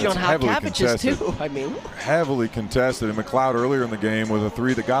shot. Especially on hot cabbages too. I mean, heavily contested. And McLeod earlier in the game with a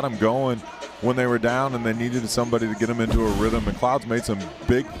three that got him going when they were down and they needed somebody to get them into a rhythm. McLeod's made some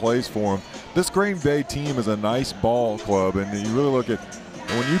big plays for him. This Green Bay team is a nice ball club, and you really look at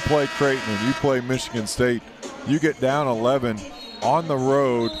when you play Creighton and you play Michigan State, you get down 11 on the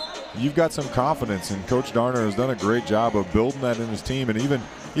road. You've got some confidence, and Coach Darner has done a great job of building that in his team. And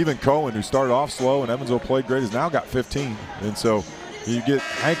even Cohen, who started off slow and Evansville played great, has now got 15. And so you get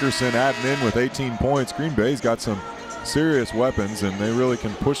Hankerson adding in with 18 points. Green Bay's got some serious weapons, and they really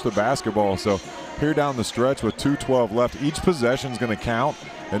can push the basketball. So here down the stretch with 2:12 left, each possession is going to count,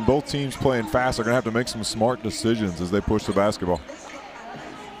 and both teams playing fast are going to have to make some smart decisions as they push the basketball.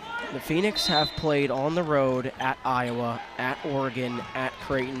 The Phoenix have played on the road at Iowa, at Oregon, at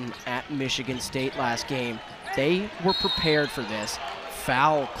Creighton, at Michigan State last game. They were prepared for this.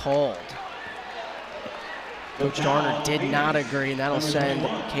 Foul called. Coach Darner did not agree, and that'll send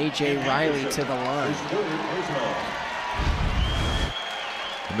KJ Riley to the line.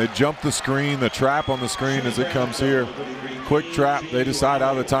 And they jump the screen, the trap on the screen as it comes here. Quick trap. They decide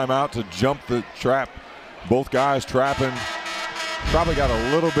out of the timeout to jump the trap. Both guys trapping. Probably got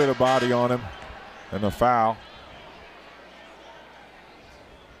a little bit of body on him, and a foul.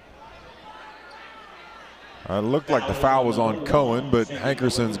 It looked like the foul was on Cohen, but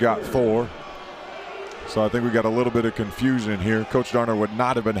Hankerson's got 4. So I think we got a little bit of confusion here. Coach Darner would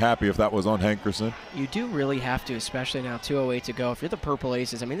not have been happy if that was on Hankerson. You do really have to, especially now 2:08 to go. If you're the Purple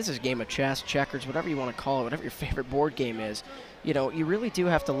Aces, I mean, this is a game of chess, checkers, whatever you want to call it, whatever your favorite board game is. You know, you really do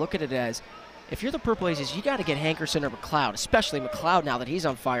have to look at it as, if you're the Purple Aces, you got to get Hankerson or McLeod, especially McLeod now that he's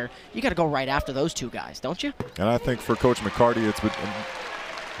on fire. You got to go right after those two guys, don't you? And I think for Coach McCarty, it's been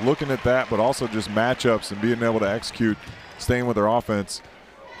looking at that, but also just matchups and being able to execute, staying with their offense.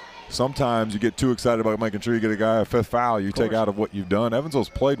 Sometimes you get too excited about making sure you get a guy a 5th foul, you take out of what you've done. Evansville's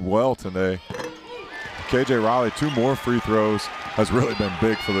played well today. KJ Riley, 2 more free throws, has really been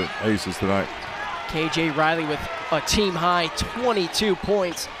big for the Aces tonight. KJ Riley with a team-high 22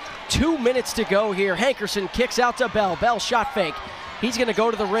 points. 2 minutes to go here. Hankerson kicks out to Bell. Bell shot fake. He's going to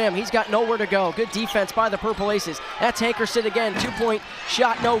go to the rim. He's got nowhere to go. Good defense by the Purple Aces. That's Hankerson again. 2-point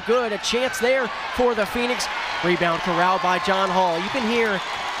shot, no good. A chance there for the Phoenix. Rebound corralled by John Hall. You can hear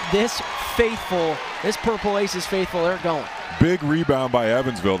this Purple Aces faithful, they're going. Big rebound by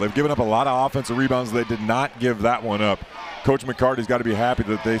Evansville. They've given up a lot of offensive rebounds. They did not give that one up. Coach McCarty's got to be happy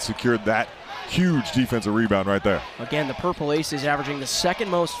that they secured that huge defensive rebound right there. Again, the Purple Aces averaging the 2nd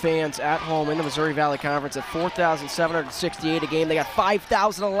most fans at home in the Missouri Valley Conference at 4,768 a game. They got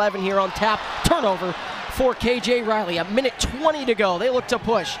 5,011 here on tap. Turnover for KJ Riley. 1:20 to go. They look to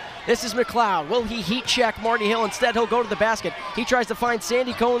push. This is McLeod. Will he heat check Marty Hill? Instead, he'll go to the basket. He tries to find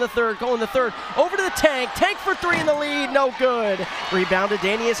Sandy Cohen the third. Over to the tank. Tank for 3 in the lead. No good. Rebounded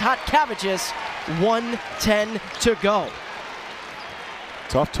Danius Hot Cavagis. 1:10 to go.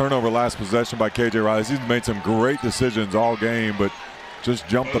 Tough turnover last possession by KJ Riley. He's made some great decisions all game, but just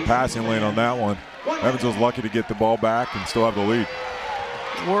jumped the passing lane on that one. Evansville's lucky to get the ball back and still have the lead.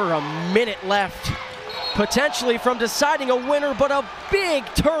 We're a minute left, potentially from deciding a winner, but a big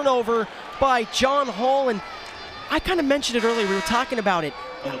turnover by John Hall. And I kind of mentioned it earlier. We were talking about it.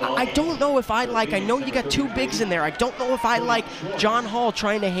 I don't know if I know you got 2 bigs in there. I don't know if I like John Hall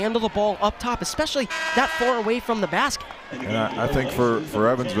trying to handle the ball up top, especially that far away from the basket. And I think for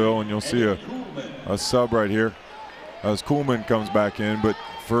Evansville, and you'll see a sub right here as Kuhlman comes back in, but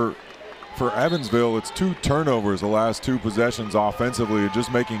for for Evansville, it's 2 turnovers the last 2 possessions offensively,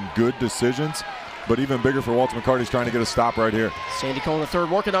 just making good decisions. But even bigger for Walter McCarty's trying to get a stop right here. Sandy Cohen III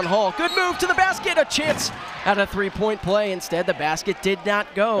working on Hall. Good move to the basket. A chance at a 3-point play. Instead, the basket did not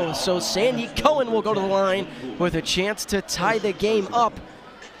go. So Sandy Cohen will go to the line with a chance to tie the game up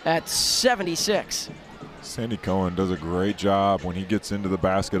at 76. Sandy Cohen does a great job when he gets into the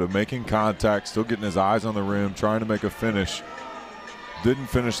basket of making contact, still getting his eyes on the rim, trying to make a finish. Didn't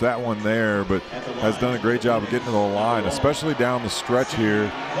finish that one there, but has done a great job of getting to the line, especially down the stretch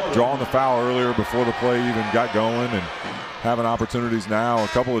here, drawing the foul earlier before the play even got going, and having opportunities now a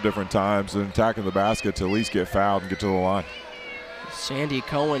couple of different times and attacking the basket to at least get fouled and get to the line. Sandy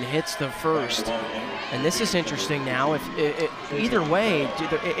Cohen hits the first. And this is interesting now. If either way,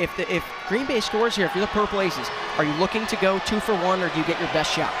 if Green Bay scores here, if you're the Purple Aces, are you looking to go 2 for 1, or do you get your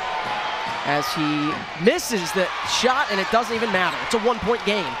best shot? As he misses the shot, and it doesn't even matter. It's a 1-point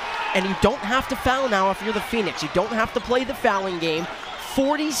game. And you don't have to foul now if you're the Phoenix. You don't have to play the fouling game.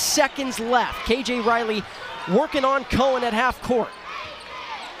 40 seconds left. KJ Riley working on Cohen at half court.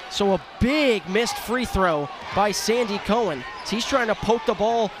 So a big missed free throw by Sandy Cohen. So he's trying to poke the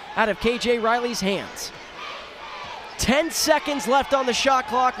ball out of KJ Riley's hands. 10 seconds left on the shot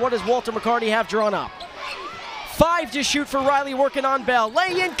clock. What does Walter McCarty have drawn up? 5 to shoot for Riley, working on Bell.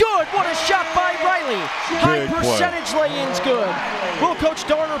 Lay in, good. What a shot by Riley. High percentage lay-in's good. Will Coach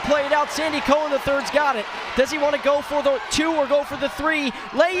Darner play it out? Sandy Cohen III's got it. Does he want to go for the 2 or go for the 3?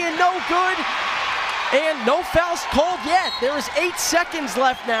 Lay in, no good. And no fouls called yet. There is 8 seconds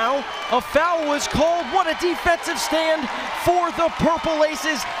left now. A foul was called. What a defensive stand for the Purple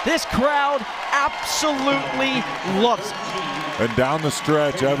Aces. This crowd absolutely loves it. And down the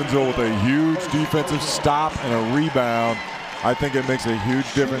stretch, Evansville with a huge defensive stop and a rebound. I think it makes a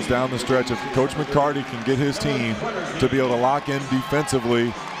huge difference down the stretch if Coach McCarty can get his team to be able to lock in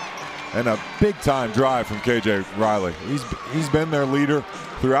defensively. And a big-time drive from KJ Riley. He's been their leader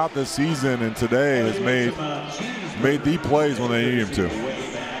throughout the season, and today has made the plays when they need him to.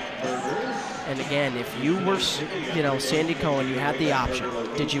 And again, if you were, Sandy Cohen, you had the option.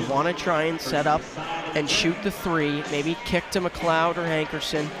 Did you want to try and set up and shoot the 3, maybe kick to McLeod or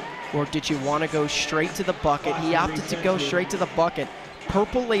Hankerson, or did you want to go straight to the bucket? He opted to go straight to the bucket.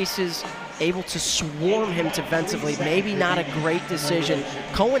 Purple Aces able to swarm him defensively. Maybe not a great decision.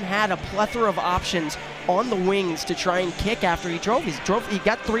 Cohen had a plethora of options on the wings to try and kick after he drove. He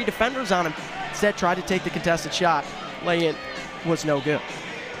got 3 defenders on him. Instead, tried to take the contested shot. Lay-in was no good.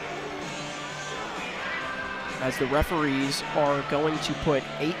 As the referees are going to put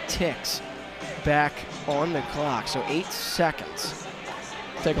 8 ticks back on the clock, so 8 seconds.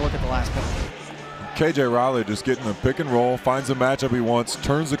 Take a look at the last penalty. KJ Riley just getting the pick and roll, finds the matchup he wants,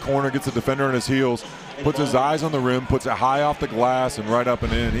 turns the corner, gets the defender on his heels, puts his eyes on the rim, puts it high off the glass and right up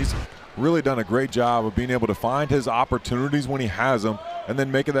and in. He's really done a great job of being able to find his opportunities when he has them and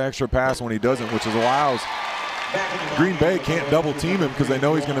then making the extra pass when he doesn't, which allows Green Bay can't double team him because they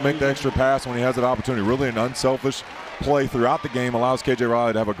know he's going to make the extra pass when he has that opportunity. Really an unselfish play throughout the game, allows KJ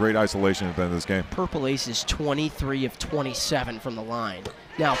Riley to have a great isolation at the end of this game. Purple Aces 23 of 27 from the line.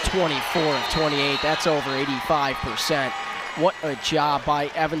 Now 24 of 28, that's over 85%. What a job by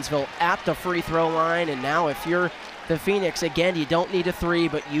Evansville at the free throw line. And now if you're the Phoenix, again, you don't need a 3,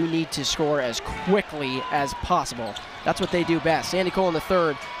 but you need to score as quickly as possible. That's what they do best. Sandy Cohen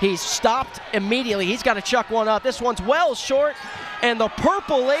III, he's stopped immediately. He's got to chuck one up. This one's well short, and the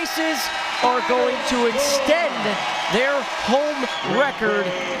Purple Aces are going to extend their home record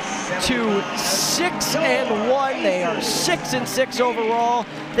to 6-1. They are 6-6 overall.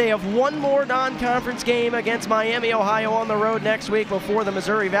 They have one more non-conference game against Miami, Ohio on the road next week before the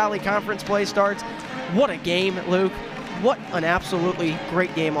Missouri Valley Conference play starts. What a game, Luke. What an absolutely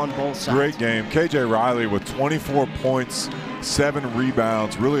great game on both sides. Great game. KJ Riley with 24 points, 7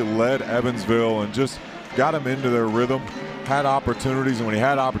 rebounds, really led Evansville and just got them into their rhythm. Had opportunities, and when he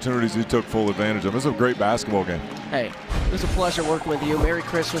had opportunities, he took full advantage of them. It was a great basketball game. Hey, it was a pleasure working with you. Merry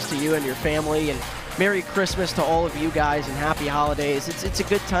Christmas to you and your family, and Merry Christmas to all of you guys, and happy holidays. It's a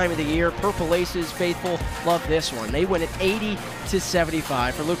good time of the year. Purple Aces faithful love this one. They win at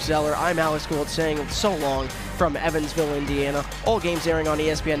 80-75. For Luke Zeller, I'm Alex Gould saying so long from Evansville, Indiana. All games airing on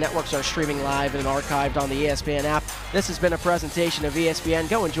ESPN networks are streaming live and archived on the ESPN app. This has been a presentation of ESPN.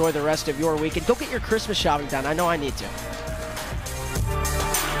 Go enjoy the rest of your week, and go get your Christmas shopping done. I know I need to.